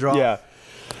totally throws you off. Yeah.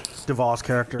 Duvall's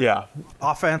character. Yeah.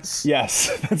 Offense.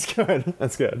 Yes, that's good.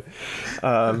 That's good.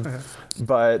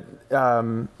 But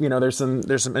you know, there's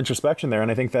some introspection there, and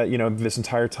I think that, you know, this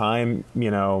entire time,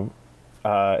 you know,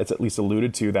 it's at least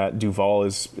alluded to that Duvall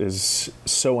is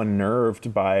so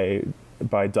unnerved by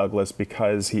Douglas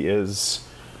because he is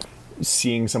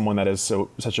seeing someone that is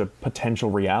such a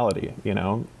potential reality, you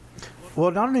know.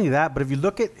 Well, not only that, but if you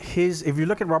look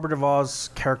at Robert Duvall's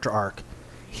character arc,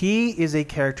 he is a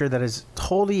character that is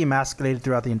totally emasculated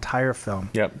throughout the entire film.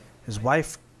 Yep. His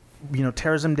wife, you know,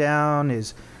 tears him down.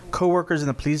 His coworkers in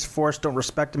the police force don't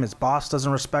respect him. His boss doesn't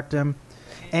respect him.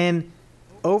 And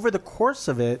over the course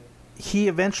of it, he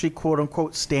eventually, quote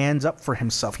unquote, stands up for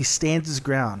himself. He stands his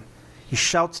ground. He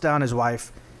shouts down his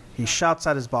wife. He shouts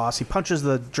at his boss. He punches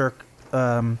the jerk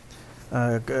co-worker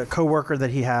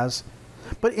that he has.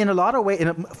 But in a lot of ways,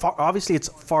 obviously it's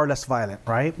far less violent,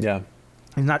 right? Yeah.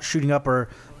 He's not shooting up or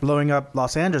blowing up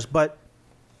Los Angeles, but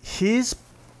his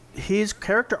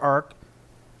character arc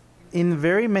in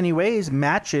very many ways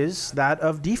matches that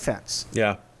of Defense.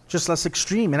 Yeah. Just less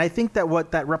extreme. And I think that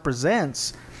what that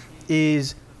represents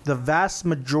is the vast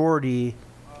majority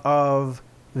of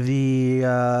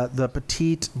the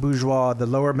petite bourgeois, the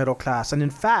lower middle class. And in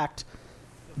fact,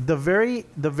 the very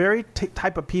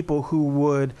type of people who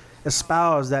would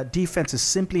espouse that Defense is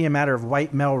simply a matter of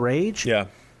white male rage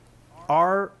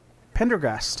are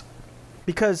Pendergast.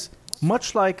 Because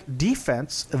much like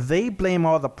Defense, they blame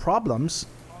all the problems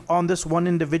on this one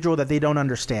individual that they don't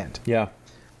understand. Yeah.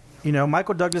 You know,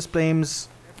 Michael Douglas blames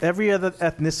every other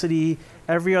ethnicity,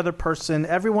 every other person,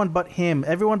 everyone but him,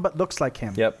 everyone but looks like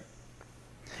him. Yep.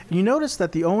 You notice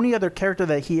that the only other character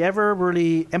that he ever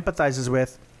really empathizes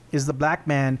with is the black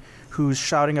man who's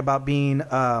shouting about being,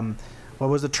 what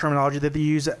was the terminology that they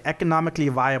use? Economically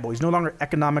viable. He's no longer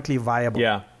economically viable.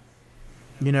 Yeah.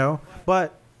 You know?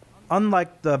 But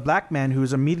unlike the black man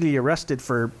who's immediately arrested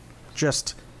for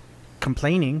just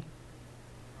complaining,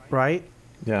 right?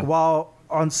 Yeah. While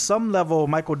on some level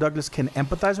Michael Douglas can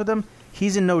empathize with him,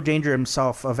 he's in no danger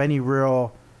himself of any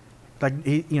real, like,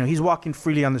 he's walking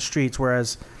freely on the streets,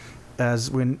 whereas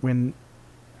when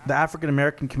the African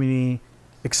American community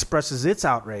expresses its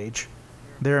outrage,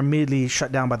 they're immediately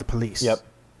shut down by the police. Yep.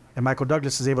 And Michael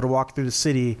Douglas is able to walk through the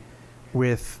city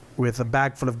with a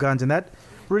bag full of guns, and that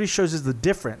really shows us the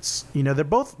difference. You know,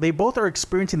 they both are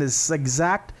experiencing this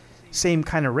exact same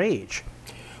kind of rage.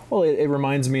 Well, it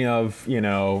reminds me of,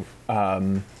 it's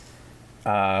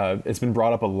been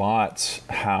brought up a lot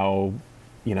how,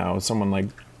 someone like,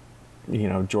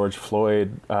 George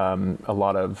Floyd, a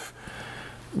lot of,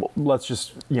 let's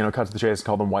just, cut to the chase and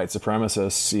call them white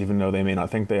supremacists, even though they may not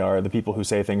think they are. The people who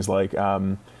say things like,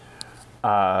 well,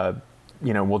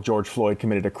 George Floyd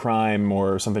committed a crime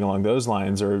or something along those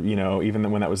lines, or,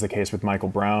 even when that was the case with Michael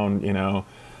Brown,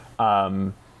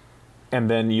 and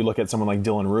then you look at someone like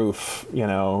Dylan Roof,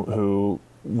 who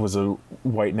was a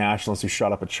white nationalist who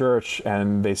shot up a church,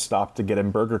 and they stopped to get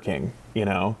him Burger King,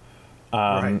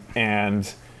 Right.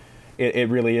 And it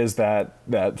really is that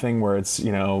thing where it's,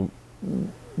 I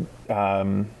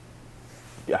don't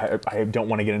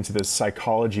want to get into the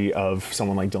psychology of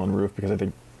someone like Dylan Roof because I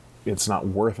think it's not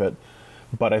worth it.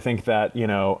 But I think that,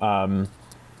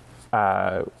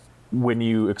 when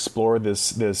you explore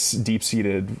this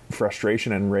deep-seated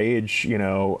frustration and rage,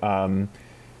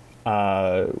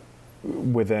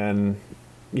 within,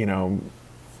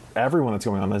 everyone that's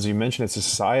going on, as you mentioned, it's a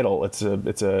societal, it's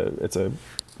a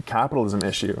capitalism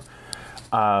issue.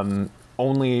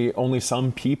 Only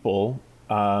some people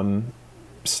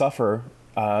suffer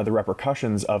the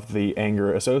repercussions of the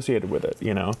anger associated with it,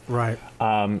 Right.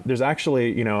 There's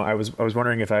actually, I was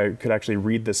wondering if I could actually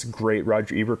read this great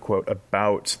Roger Ebert quote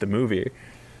about the movie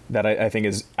that I think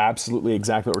is absolutely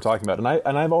exactly what we're talking about.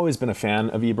 And I've always been a fan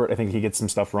of Ebert. I think he gets some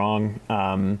stuff wrong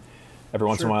every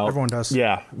once in a while. Everyone does.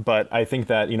 Yeah, but I think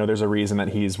that, there's a reason that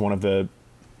he's one of the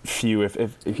few, if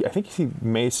I think he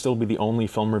may still be the only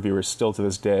film reviewer still to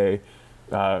this day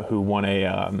who won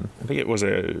I think was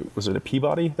it a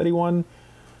Peabody that he won?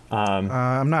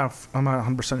 I'm not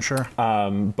 100% sure.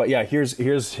 But yeah,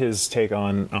 here's his take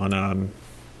on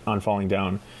Falling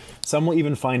Down. Some will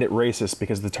even find it racist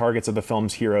because the targets of the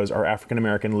film's heroes are African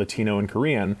American, Latino, and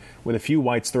Korean, with a few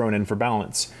whites thrown in for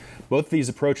balance. Both of these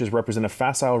approaches represent a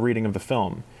facile reading of the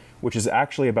film, which is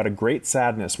actually about a great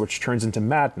sadness which turns into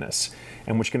madness,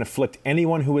 and which can afflict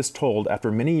anyone who is told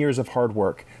after many years of hard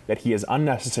work that he is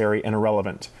unnecessary and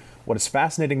irrelevant. What is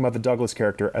fascinating about the Douglas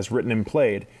character, as written and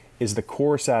played, is the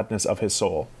core sadness of his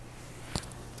soul.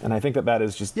 And I think that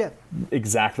is just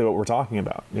exactly what we're talking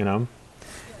about,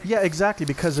 Yeah, exactly.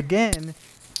 Because again,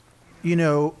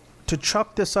 to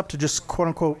chuck this up to just quote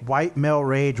unquote white male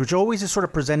rage, which always is sort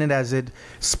of presented as it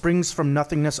springs from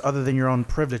nothingness other than your own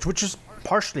privilege, which is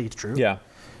partially true. Yeah.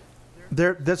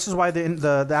 This is why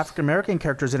the African American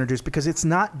character is introduced, because it's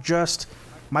not just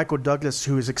Michael Douglas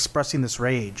who is expressing this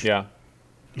rage. Yeah.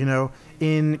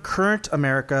 In current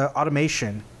America,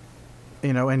 automation,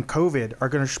 and COVID are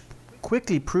going to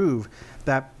quickly prove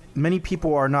that many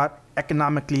people are not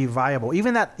economically viable.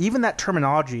 Even that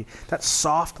terminology, that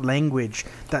soft language,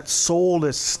 that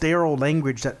soulless, sterile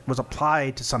language that was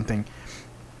applied to something,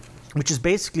 which is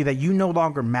basically that you no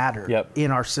longer matter in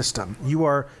our system.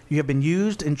 You have been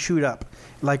used and chewed up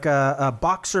like a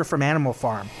boxer from Animal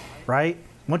Farm, right?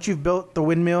 Once you've built the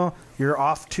windmill, you're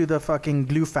off to the fucking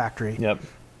glue factory. Yep.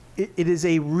 It is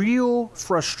a real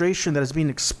frustration that is being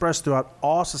expressed throughout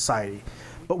all society.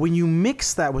 But when you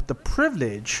mix that with the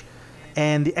privilege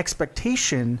and the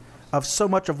expectation of so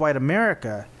much of white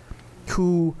America,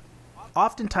 who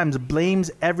oftentimes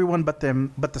blames everyone but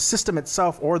the system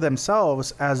itself or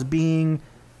themselves as being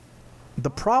the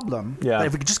problem. Yeah. That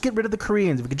if we could just get rid of the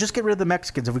Koreans, if we could just get rid of the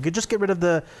Mexicans, if we could just get rid of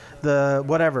the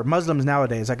whatever, Muslims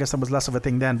nowadays, I guess that was less of a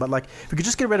thing then, but like if we could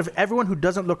just get rid of everyone who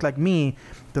doesn't look like me,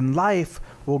 then life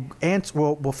will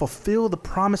fulfill the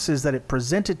promises that it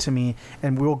presented to me,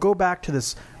 and we'll go back to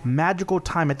this magical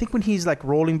time. I think when he's like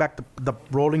rolling back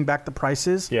the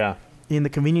prices in the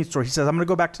convenience store, he says, I'm going to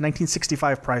go back to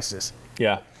 1965 prices.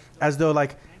 Yeah. As though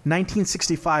like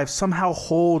 1965 somehow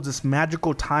holds this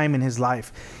magical time in his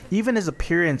life. Even his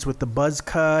appearance with the buzz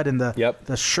cut and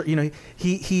the shirt, you know,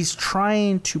 he's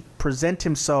trying to present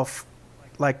himself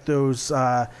like those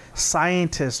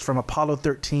scientists from Apollo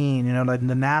 13, you know, like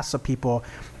the NASA people,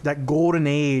 that golden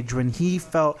age when he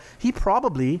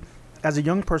probably, as a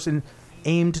young person,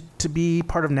 aimed to be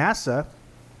part of NASA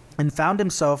and found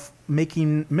himself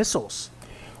making missiles.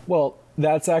 Well,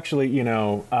 that's actually, you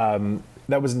know,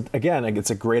 that was, again, it's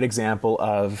a great example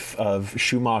of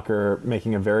Schumacher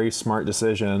making a very smart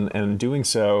decision and doing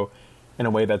so in a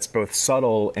way that's both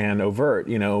subtle and overt,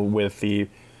 you know, with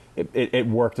it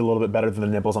worked a little bit better than the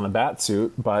nipples on the bat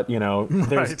suit, but, you know,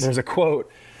 there's a quote,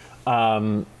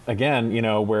 again, you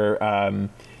know, where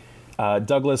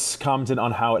Douglas commented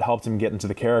on how it helped him get into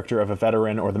the character of a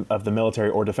veteran of the military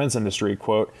or defense industry.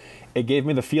 Quote, it gave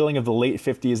me the feeling of the late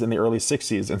 50s and the early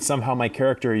 60s, and somehow my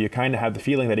character, you kind of have the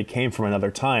feeling that he came from another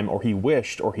time, or he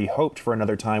wished, or he hoped for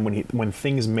another time when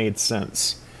things made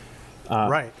sense.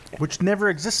 Right, which never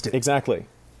existed. Exactly.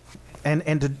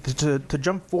 And to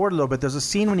jump forward a little bit, there's a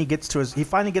scene when he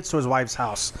finally gets to his wife's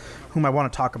house, whom I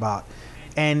want to talk about,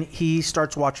 and he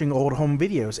starts watching old home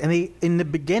videos. And in the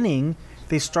beginning,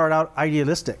 they start out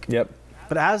idealistic. Yep.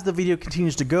 But as the video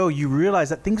continues to go, you realize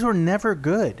that things were never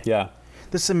good. Yeah.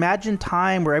 This imagined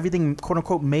time where everything, quote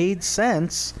unquote, made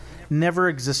sense never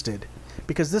existed.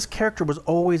 Because this character was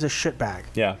always a shitbag.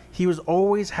 Yeah. He was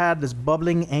always had this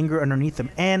bubbling anger underneath him.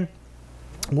 And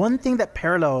one thing that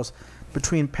parallels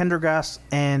between Pendergast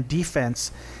and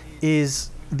Defense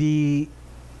is the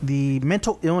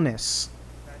mental illness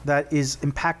that is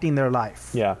impacting their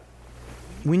life. Yeah.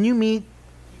 When you meet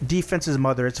Defense's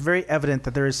mother, it's very evident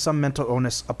that there is some mental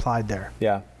illness applied there.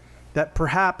 Yeah. That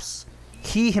perhaps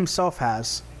he himself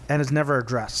has and is never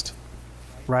addressed,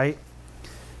 right?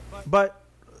 But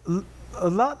a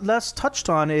lot less touched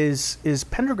on is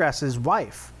Pendergast's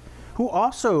wife, who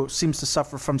also seems to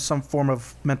suffer from some form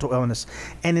of mental illness.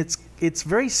 And it's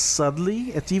very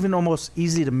subtly, it's even almost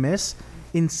easy to miss,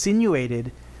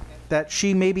 insinuated that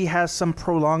she maybe has some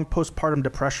prolonged postpartum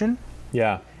depression.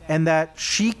 Yeah. And that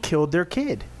she killed their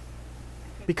kid.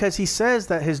 Because he says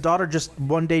that his daughter just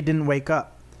one day didn't wake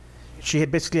up. She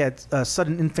had basically had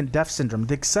sudden infant death syndrome.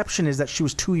 The exception is that she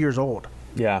was 2 years old.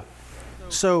 Yeah.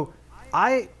 So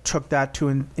I took that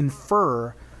to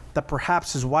infer that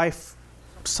perhaps his wife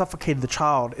suffocated the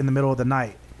child in the middle of the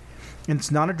night. And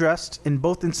it's not addressed. In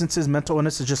both instances, mental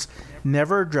illness is just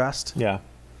never addressed. Yeah.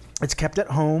 It's kept at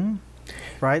home,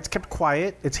 right? It's kept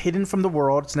quiet. It's hidden from the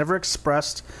world. It's never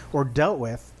expressed or dealt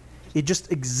with. It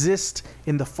just exists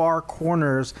in the far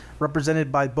corners, represented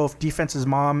by both Defense's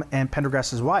mom and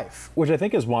Pendergast's wife. Which I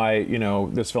think is why, you know,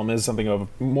 this film is something of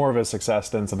more of a success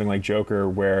than something like Joker,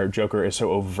 where Joker is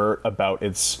so overt about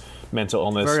its mental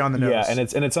illness. Very on the nose. Yeah,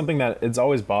 and it's something that it's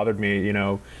always bothered me. You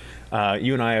know,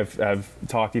 you and I have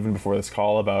talked even before this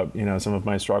call about, you know, some of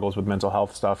my struggles with mental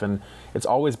health stuff, and it's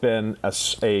always been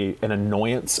an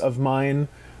annoyance of mine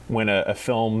when a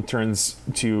film turns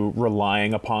to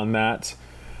relying upon that.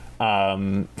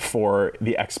 For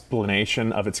the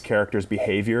explanation of its character's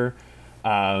behavior,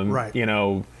 right? You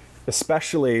know,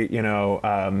 especially you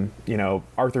know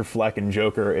Arthur Fleck in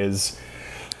Joker is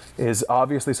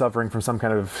obviously suffering from some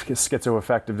kind of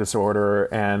schizoaffective disorder,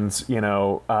 and you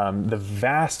know the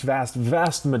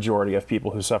vast majority of people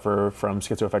who suffer from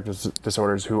schizoaffective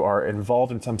disorders who are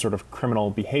involved in some sort of criminal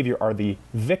behavior are the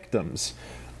victims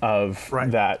of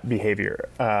that behavior.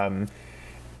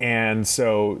 And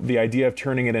so the idea of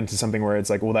turning it into something where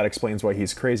it's like, well, that explains why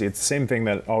he's crazy. It's the same thing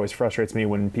that always frustrates me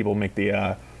when people make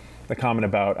the comment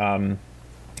about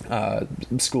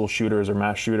school shooters or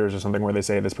mass shooters or something, where they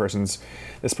say this person's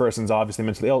obviously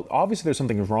mentally ill. Obviously, there's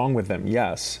something wrong with them.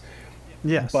 Yes.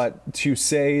 But to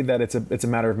say that it's a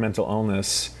matter of mental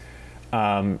illness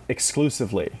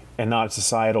exclusively, and not a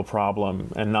societal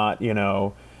problem, and not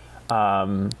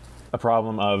a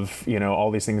problem of, you know,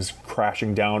 all these things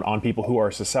crashing down on people who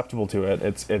are susceptible to it.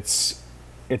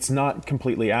 It's not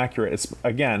completely accurate. It's,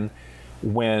 again,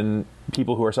 when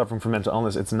people who are suffering from mental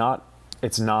illness, it's not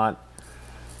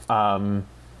often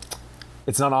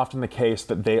the case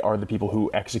that they are the people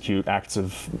who execute acts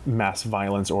of mass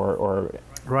violence or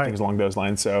Right. things along those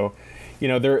lines. So, you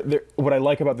know, what I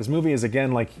like about this movie is,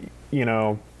 again, like, you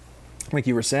know, like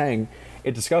you were saying,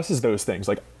 it discusses those things.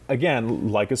 Like,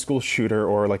 again, like a school shooter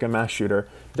or like a mass shooter,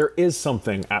 there is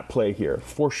something at play here,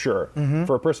 for sure.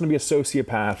 For a person to be a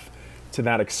sociopath to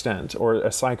that extent, or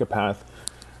a psychopath,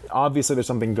 obviously there's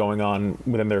something going on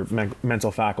within their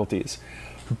mental faculties.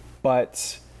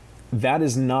 But that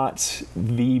is not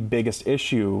the biggest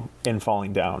issue in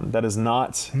falling down. That is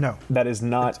not. No. That is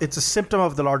not. It's a symptom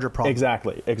of the larger problem.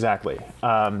 Exactly.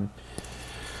 And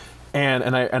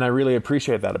I really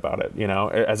appreciate that about it, you know,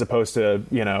 as opposed to,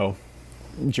 you know,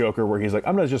 Joker, where he's like,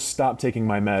 I'm gonna just stop taking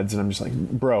my meds, and I'm just like,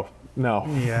 bro, no.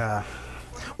 Yeah.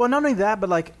 Well, not only that, but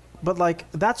like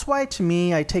that's why, to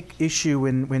me, I take issue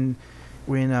when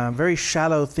very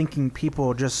shallow thinking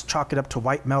people just chalk it up to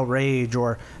white male rage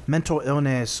or mental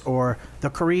illness or the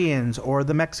Koreans or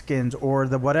the Mexicans or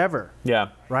the whatever. Yeah.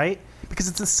 Right? Because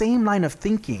it's the same line of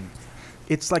thinking.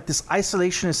 It's like this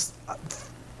isolationist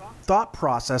thought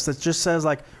process that just says,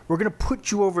 like, we're going to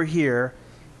put you over here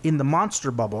in the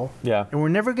monster bubble. Yeah. And we're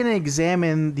never going to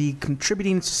examine the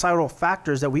contributing societal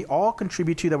factors that we all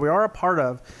contribute to, that we are a part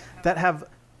of, that have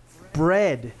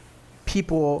bred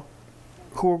people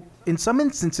who, in some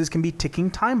instances, can be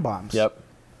ticking time bombs. Yep.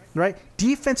 Right?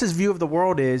 Defense's view of the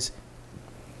world is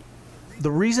the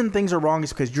reason things are wrong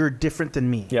is because you're different than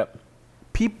me. Yep.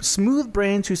 Smooth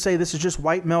brains who say this is just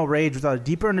white male rage without a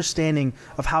deeper understanding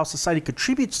of how society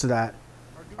contributes to that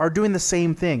are doing the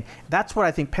same thing. That's what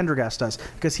I think Pendergast does,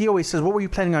 because he always says, what were you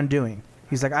planning on doing?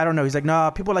 He's like, I don't know. He's like,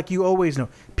 nah, people like you always know.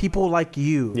 People like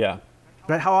you. Yeah.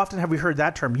 Right? How often have we heard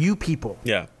that term? You people.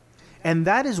 Yeah. And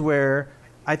that is where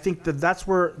I think that's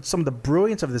where some of the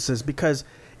brilliance of this is, because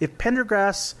if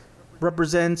Pendergast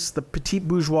represents the petite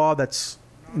bourgeois that's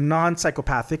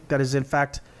non-psychopathic, that is in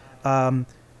fact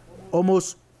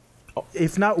almost,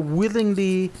 if not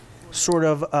willingly, sort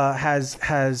of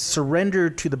has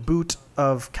surrendered to the boot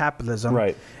of capitalism.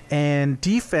 Right. And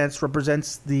defense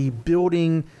represents the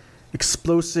building,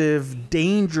 explosive,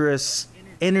 dangerous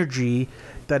energy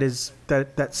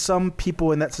that some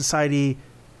people in that society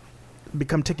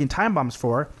become ticking time bombs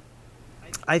for.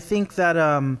 I think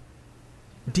that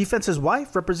defense's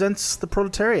wife represents the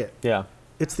proletariat. Yeah.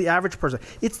 It's the average person.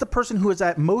 It's the person who is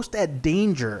at most at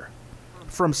danger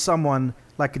from someone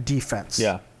like a defense.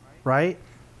 Yeah. Right?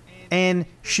 And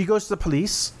she goes to the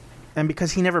police, and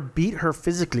because he never beat her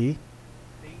physically,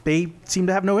 they seem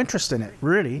to have no interest in it,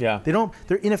 really. Yeah.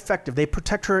 They're ineffective. They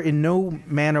protect her in no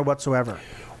manner whatsoever.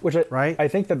 Which I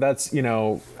think that's, you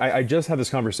know, I just had this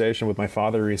conversation with my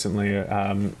father recently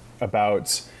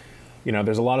about, you know,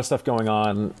 there's a lot of stuff going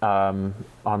on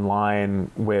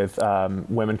online with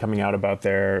women coming out about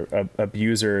their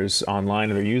abusers online,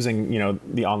 and they're using, you know,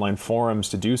 the online forums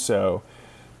to do so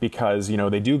because, you know,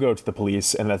 they do go to the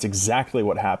police, and that's exactly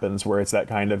what happens, where it's that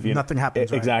kind of, you nothing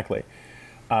happens. Exactly.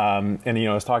 And, you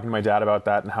know, I was talking to my dad about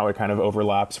that and how it kind of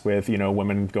overlaps with, you know,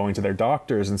 women going to their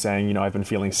doctors and saying, you know, I've been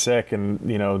feeling sick. And,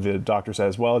 you know, the doctor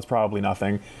says, well, it's probably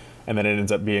nothing. And then it ends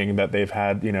up being that they've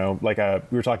had, you know, like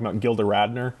we were talking about Gilda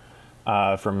Radner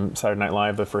from Saturday Night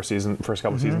Live, the first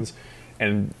couple seasons.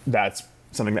 And that's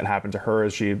something that happened to her,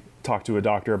 as she talked to a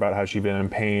doctor about how she'd been in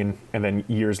pain. And then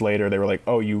years later, they were like,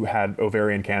 oh, you had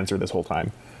ovarian cancer this whole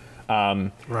time.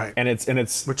 Right. And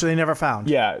it's which they never found.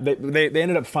 Yeah. They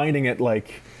ended up finding it,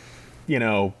 like, you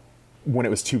know, when it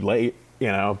was too late, you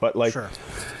know, but like, sure.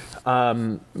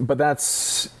 But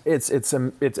it's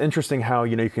interesting how,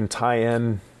 you know, you can tie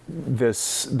in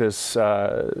this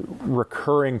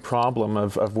recurring problem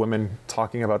of women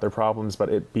talking about their problems, but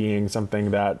it being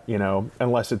something that, you know,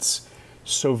 unless it's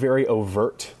so very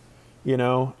overt, you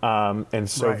know, and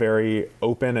so right. very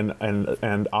open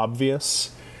and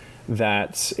obvious,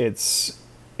 that it's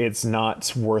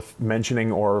not worth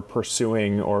mentioning or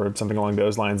pursuing or something along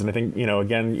those lines. And I think, you know,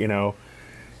 again, you know,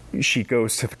 she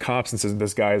goes to the cops and says,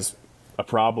 this guy's a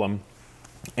problem,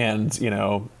 and, you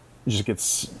know, just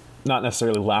gets not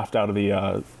necessarily laughed out of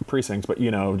the precincts, but,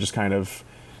 you know, just kind of,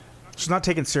 she's not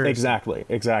taken seriously.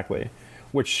 Exactly.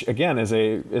 Which, again, is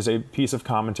a piece of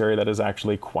commentary that is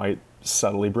actually quite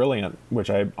subtly brilliant, which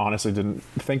I honestly didn't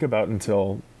think about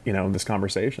until, you know, this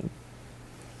conversation.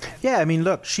 Yeah, I mean,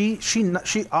 look, she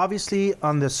obviously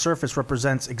on the surface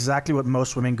represents exactly what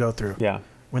most women go through. Yeah.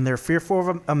 When they're fearful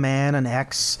of a man, an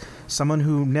ex, someone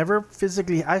who never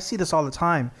physically, I see this all the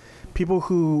time. people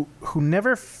who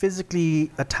never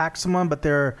physically attack someone, but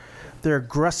their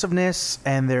aggressiveness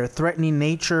and their threatening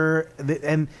nature,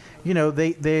 and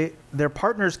their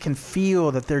partners can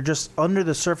feel that they're just under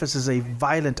the surface is a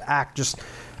violent act, just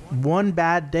one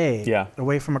bad day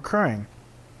away from occurring,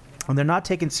 and they're not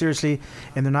taken seriously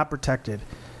and they're not protected.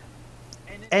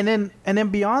 And then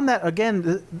beyond that,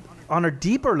 again, on a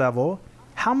deeper level,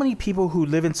 how many people who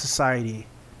live in society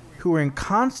who are in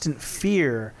constant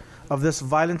fear of this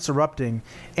violence erupting,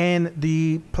 and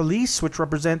the police, which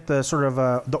represent the sort of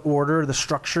the order, the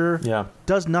structure,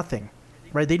 does nothing,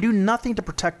 right? They do nothing to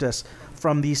protect us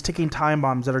from these ticking time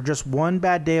bombs that are just one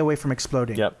bad day away from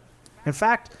exploding. Yep. In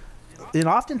fact,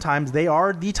 oftentimes they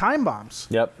are the time bombs.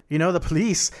 Yep. The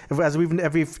police,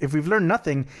 if we've learned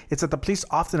nothing, it's that the police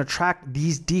often attract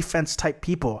these defense type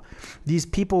people, these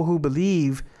people who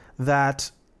believe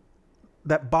that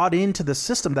bought into the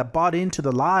system, that bought into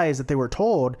the lies that they were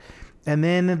told, and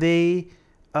then the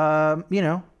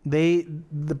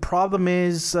problem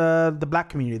is the black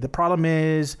community. The problem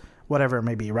is whatever it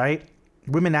may be, right?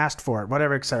 Women asked for it,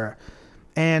 whatever, etc.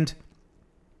 And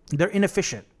they're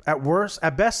inefficient. At worst,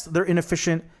 at best, they're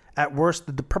inefficient. At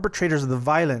worst, the perpetrators of the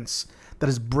violence that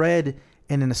is bred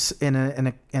in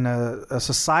a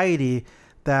society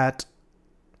that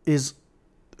is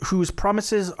whose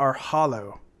promises are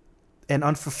hollow and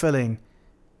unfulfilling,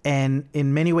 and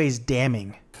in many ways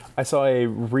damning. I saw a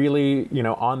really,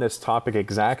 on this topic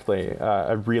exactly,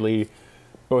 a really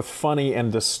both funny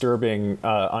and disturbing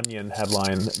Onion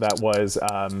headline that was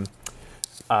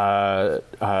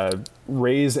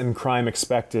raise in crime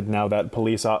expected now that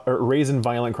raise in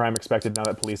violent crime expected now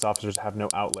that police officers have no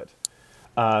outlet.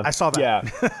 I saw that. Yeah,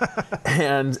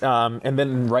 and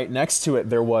then right next to it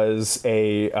there was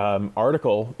a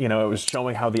article. It was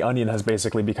showing how the Onion has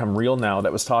basically become real now.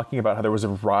 That was talking about how there was a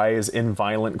rise in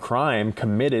violent crime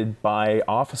committed by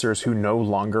officers who no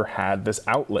longer had this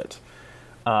outlet.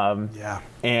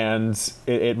 And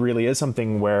it really is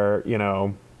something where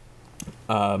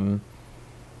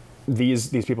these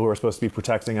people who are supposed to be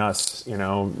protecting us,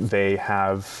 they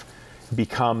have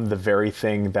become the very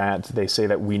thing that they say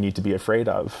that we need to be afraid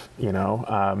of. They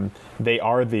are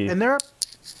the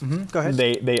go ahead.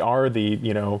 They are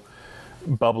the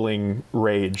bubbling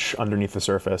rage underneath the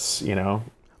surface.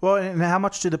 Well, and how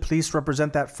much do the police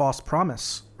represent that false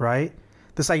promise, right?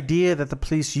 This idea that the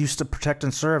police used to protect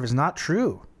and serve is not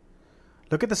true.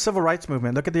 Look at the civil rights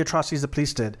movement. Look at the atrocities the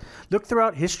police did. Look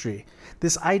throughout history.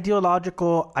 This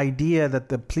ideological idea that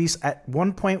the police at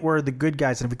one point were the good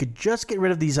guys, and if we could just get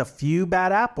rid of a few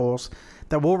bad apples,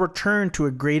 that we'll return to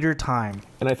a greater time.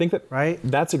 And I think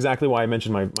that's exactly why I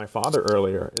mentioned my father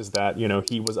earlier, is that,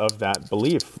 he was of that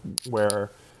belief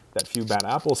where that few bad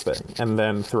apples thing. And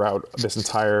then throughout this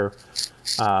entire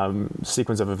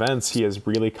sequence of events, he has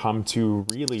really come to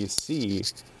really see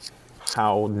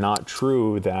how not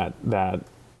true that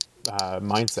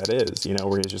mindset is,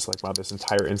 where he's just like, wow, this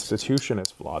entire institution is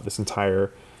flawed. This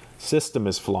entire system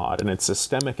is flawed, and it's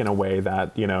systemic in a way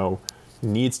that,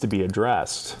 needs to be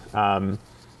addressed. Yeah.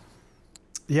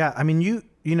 I mean,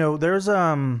 there's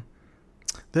the,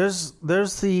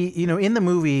 in the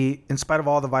movie, in spite of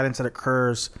all the violence that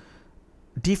occurs,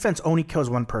 defense only kills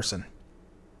one person,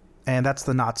 and that's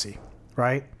the Nazi,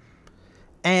 right?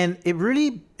 And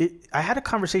I had a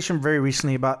conversation very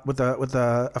recently with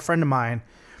a friend of mine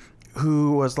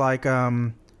who was like,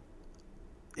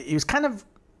 he was kind of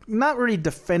not really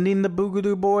defending the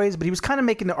Boogaloo Boys, but he was kind of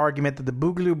making the argument that the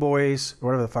Boogaloo Boys, or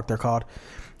whatever the fuck they're called,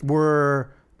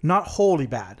 were not wholly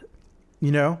bad,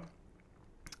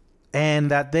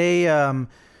 and that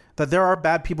that there are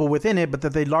bad people within it, but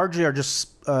that they largely are just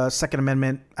Second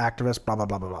Amendment activists, blah, blah,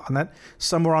 blah, blah, blah. And that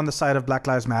some were on the side of Black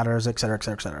Lives Matters, et cetera, et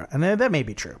cetera, et cetera. And that may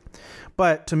be true.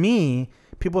 But to me,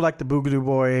 people like the Boogaloo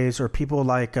Boys, or people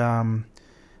like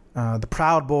the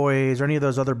Proud Boys, or any of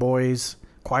those other boys,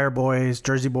 Choir Boys,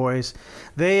 Jersey Boys,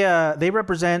 they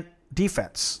represent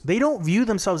defense. They don't view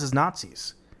themselves as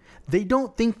Nazis. They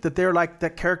don't think that they're like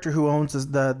that character who owns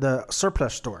the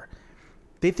surplus store.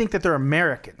 They think that they're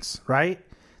Americans, right?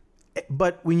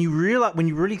 But when you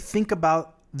really think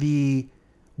about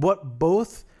what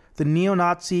both the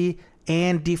neo-Nazi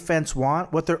and defense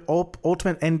want, what their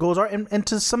ultimate end goals are, and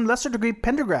to some lesser degree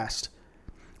Pendergast,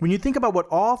 when you think about what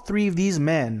all three of these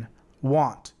men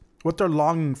want, what they're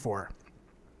longing for,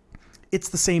 it's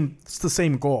the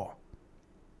same goal.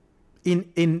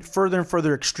 In further and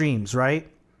further extremes, right?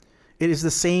 It is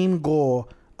the same goal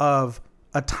of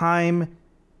a time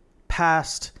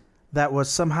past that was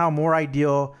somehow more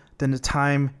ideal than the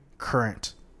time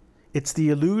current. It's the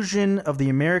illusion of the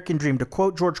American dream. To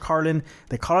quote George Carlin,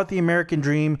 they call it the American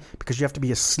dream because you have to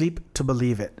be asleep to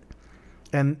believe it.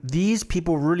 And these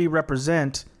people really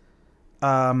represent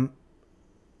a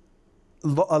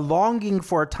longing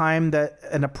for a time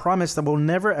and a promise that will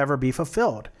never, ever be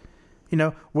fulfilled.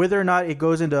 Whether or not it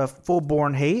goes into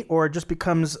full-born hate or it just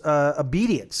becomes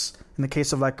obedience in the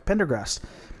case of like Pendergast.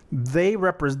 They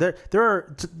represent, there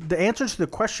are, the answer to the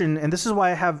question, and this is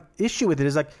why I have issue with it,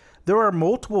 is like there are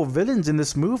multiple villains in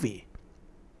this movie.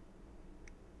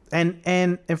 And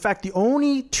in fact, the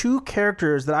only two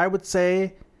characters that I would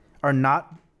say are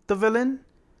not the villain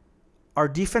are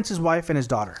Defense's wife and his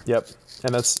daughter. Yep.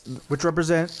 And which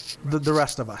represent the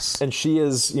rest of us. And she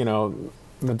is,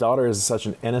 the daughter is such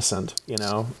an innocent,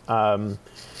 and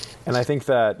I think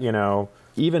that,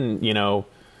 even,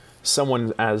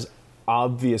 someone as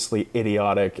obviously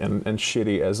idiotic and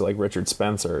shitty as like Richard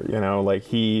Spencer, like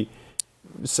he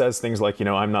says things like,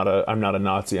 I'm not a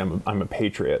Nazi, I'm a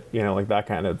patriot, like that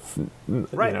kind of,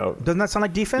 right. Doesn't that sound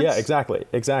like Defense? Yeah, exactly.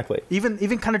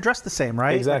 Even kind of dressed the same,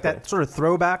 right? Exactly. Like that sort of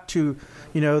throwback to,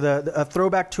 a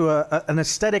throwback to an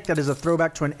aesthetic that is a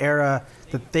throwback to an era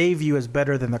that they view as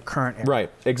better than the current era. Right.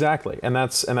 Exactly. And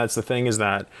that's the thing is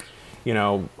that,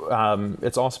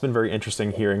 it's also been very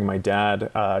interesting hearing my dad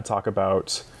talk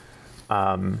about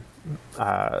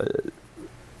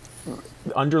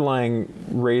underlying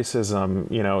racism,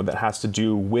 that has to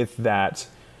do with that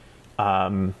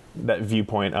that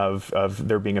viewpoint of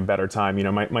there being a better time.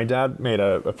 My dad made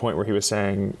a point where he was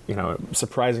saying,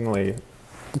 surprisingly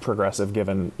progressive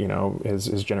given,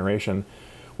 his generation,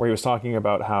 where he was talking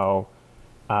about how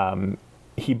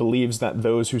he believes that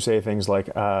those who say things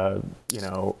like, well,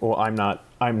 I'm not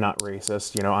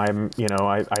racist,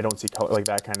 I don't see color, like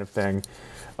that kind of thing.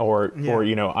 Or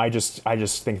I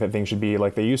just think that things should be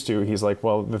like they used to. He's like,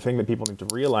 well, the thing that people need to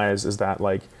realize is that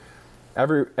like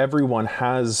everyone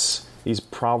has these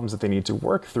problems that they need to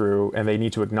work through, and they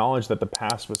need to acknowledge that the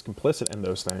past was complicit in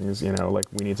those things. Like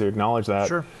we need to acknowledge that.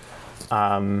 Sure.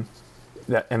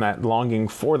 That longing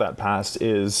for that past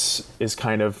is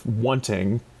kind of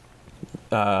wanting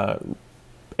a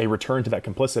return to that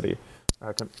complicity.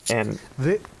 And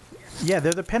they're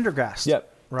the Pendergast.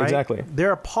 Yep. Right? Exactly.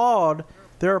 They're appalled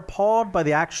by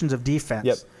the actions of Defense,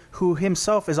 yep. who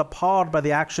himself is appalled by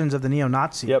the actions of the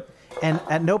neo-Nazi. Yep. And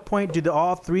at no point do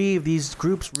all three of these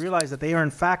groups realize that they are in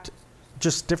fact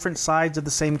just different sides of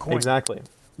the same coin. Exactly.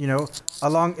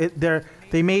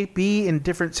 They may be in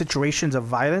different situations of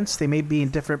violence. They may be in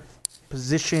different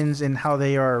positions in how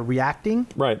they are reacting.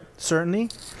 Right. Certainly.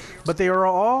 But they are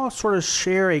all sort of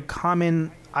share a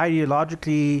common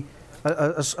ideologically,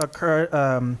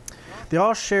 they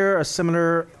all share a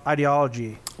similar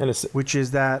ideology, which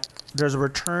is that there's a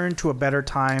return to a better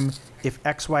time if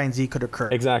X, Y, and Z could occur.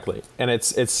 Exactly. And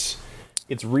it's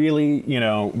really,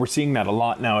 we're seeing that a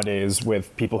lot nowadays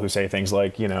with people who say things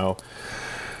like, I'm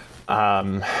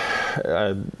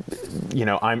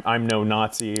no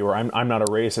Nazi, or I'm not a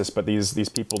racist, but these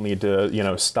people need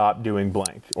to, stop doing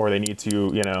blank, or they need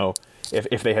to,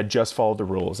 if they had just followed the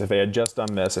rules, if they had just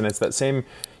done this. And it's that same,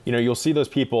 you'll see those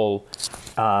people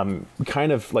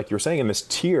kind of like you're saying in this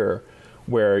tier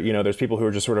where, there's people who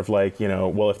are just sort of like,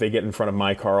 well, if they get in front of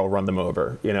my car, I'll run them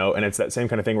over, and it's that same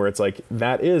kind of thing where it's like,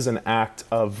 that is an act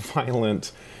of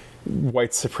violent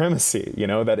white supremacy,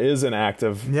 that is an act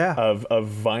of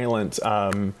violent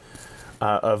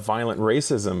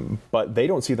racism, but they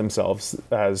don't see themselves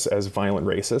as violent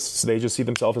racists. They just see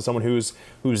themselves as someone whose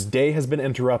day has been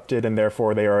interrupted, and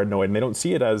therefore they are annoyed. And they don't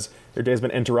see it as their day has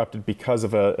been interrupted because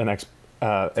of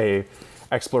a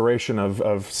exploration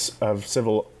of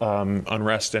civil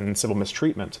unrest and civil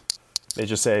mistreatment. They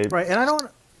just say right. And I don't.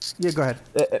 Yeah, go ahead.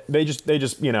 They just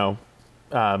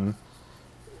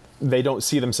they don't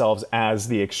see themselves as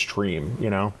the extreme.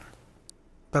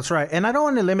 That's right. And I don't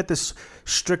want to limit this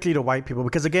strictly to white people,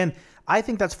 because again, I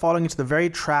think that's falling into the very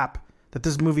trap that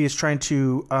this movie is trying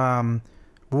to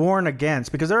warn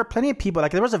against, because there are plenty of people,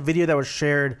 like there was a video that was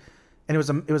shared, and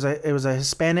it was a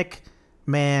Hispanic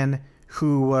man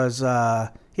who was he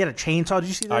had a chainsaw. Did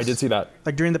you see this? I did see that.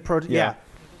 Like during the protest. Yeah.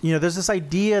 There's this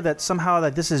idea that somehow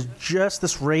that this is just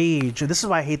this rage, and this is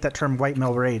why I hate that term white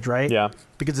male rage, right? Yeah.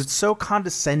 Because it's so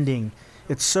condescending,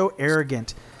 it's so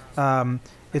arrogant.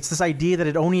 It's this idea that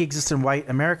it only exists in white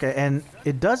America, and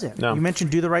it doesn't. No. You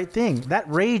mentioned do the right thing. That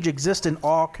rage exists in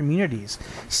all communities.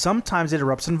 Sometimes it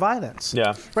erupts in violence.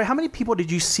 Yeah. Right. How many people did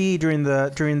you see during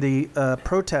the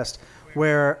protest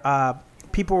where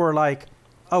people were like,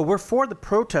 "Oh, we're for the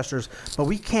protesters, but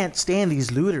we can't stand these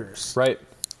looters." Right.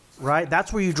 Right.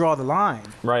 That's where you draw the line.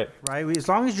 Right. Right. As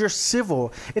long as you're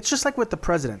civil, it's just like with the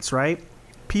presidents, right?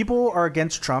 People are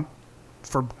against Trump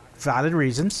for valid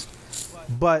reasons.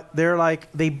 but they're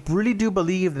like, they really do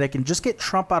believe that they can just get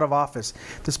Trump out of office.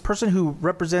 This person who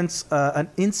represents an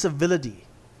incivility,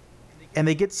 and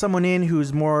they get someone in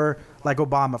who's more like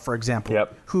Obama, for example,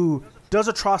 who does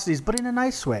atrocities, but in a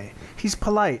nice way. He's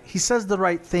polite. He says the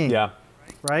right thing. Yeah.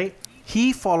 Right?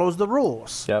 He follows the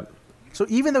rules. Yep. So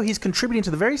even though he's contributing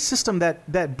to the very system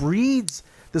that breeds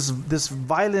this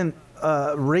violent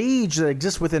rage that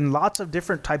exists within lots of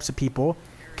different types of people,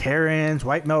 Karens,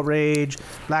 white male rage,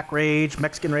 black rage,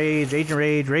 Mexican rage, Asian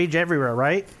rage everywhere,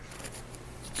 right?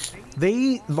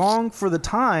 They long for the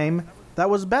time that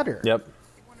was better. Yep.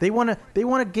 They want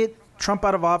to get Trump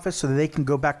out of office so that they can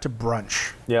go back to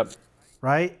brunch. Yep.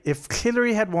 Right? If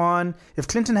Clinton had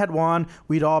won,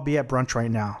 we'd all be at brunch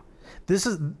right now. These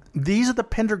are the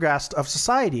Pendergast of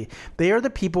society. They are the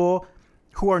people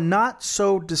who are not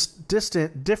so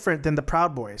different than the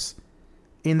Proud Boys,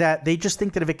 in that they just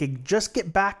think that if it could just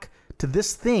get back to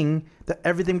this thing, that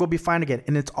everything will be fine again,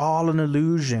 and it's all an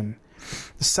illusion.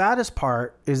 The saddest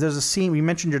part is there's a scene. You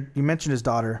mentioned his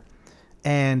daughter,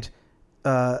 and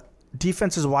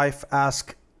Defense's wife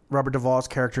asked Robert Duvall's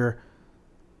character,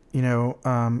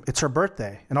 it's her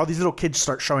birthday, and all these little kids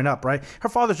start showing up, right? Her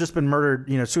father's just been murdered,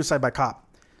 suicide by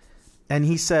cop. And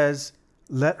he says,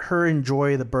 let her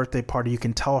enjoy the birthday party. You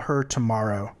can tell her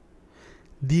tomorrow.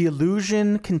 The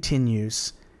illusion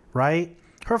continues, right?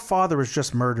 Her father was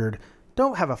just murdered.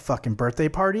 Don't have a fucking birthday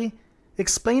party.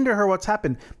 Explain to her what's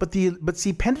happened. But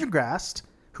see, Pendergast,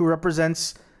 who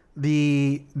represents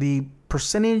the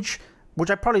percentage, which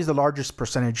I probably is the largest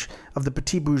percentage of the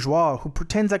petit bourgeois, who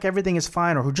pretends like everything is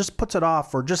fine, or who just puts it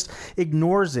off, or just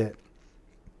ignores it.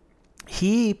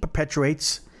 He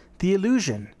perpetuates the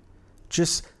illusion.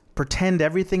 Just pretend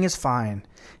everything is fine.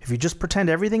 If you just pretend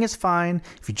everything is fine,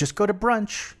 if you just go to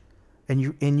brunch and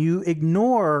you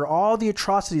ignore all the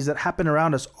atrocities that happen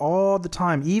around us all the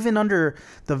time, even under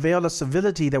the veil of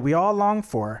civility that we all long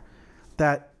for,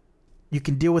 that you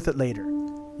can deal with it later.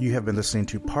 You have been listening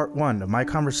to part 1 of my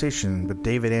conversation with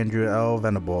David Andrew L.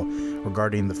 Venable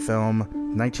regarding the film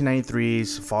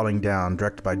 1993's Falling Down,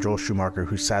 directed by Joel Schumacher,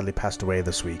 who sadly passed away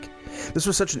this week. This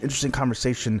was such an interesting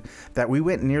conversation that we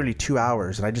went nearly 2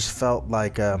 hours, and I just felt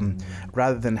like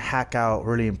rather than hack out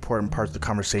really important parts of the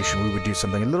conversation, we would do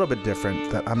something a little bit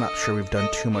different that I'm not sure we've done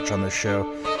too much on this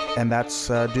show, and that's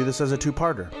do this as a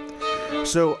two-parter.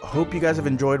 So, hope you guys have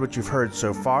enjoyed what you've heard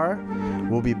so far.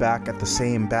 We'll be back at the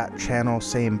same bat channel,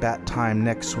 same bat time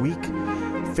next week,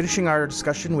 finishing our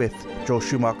discussion with Joel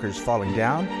Schumacher's Falling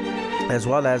Down, as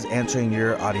well as answering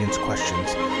your audience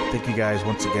questions. Thank you guys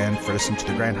once again for listening to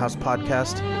the Grindhaus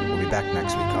podcast. We'll be back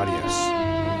next week.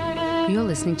 Adios. You're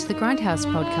listening to the Grindhaus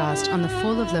podcast on the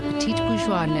Fall of the Petit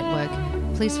Bourgeois network.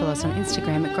 Please follow us on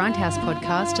Instagram at Grindhaus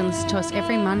Podcast and listen to us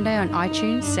every Monday on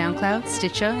iTunes, SoundCloud,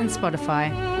 Stitcher, and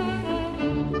Spotify.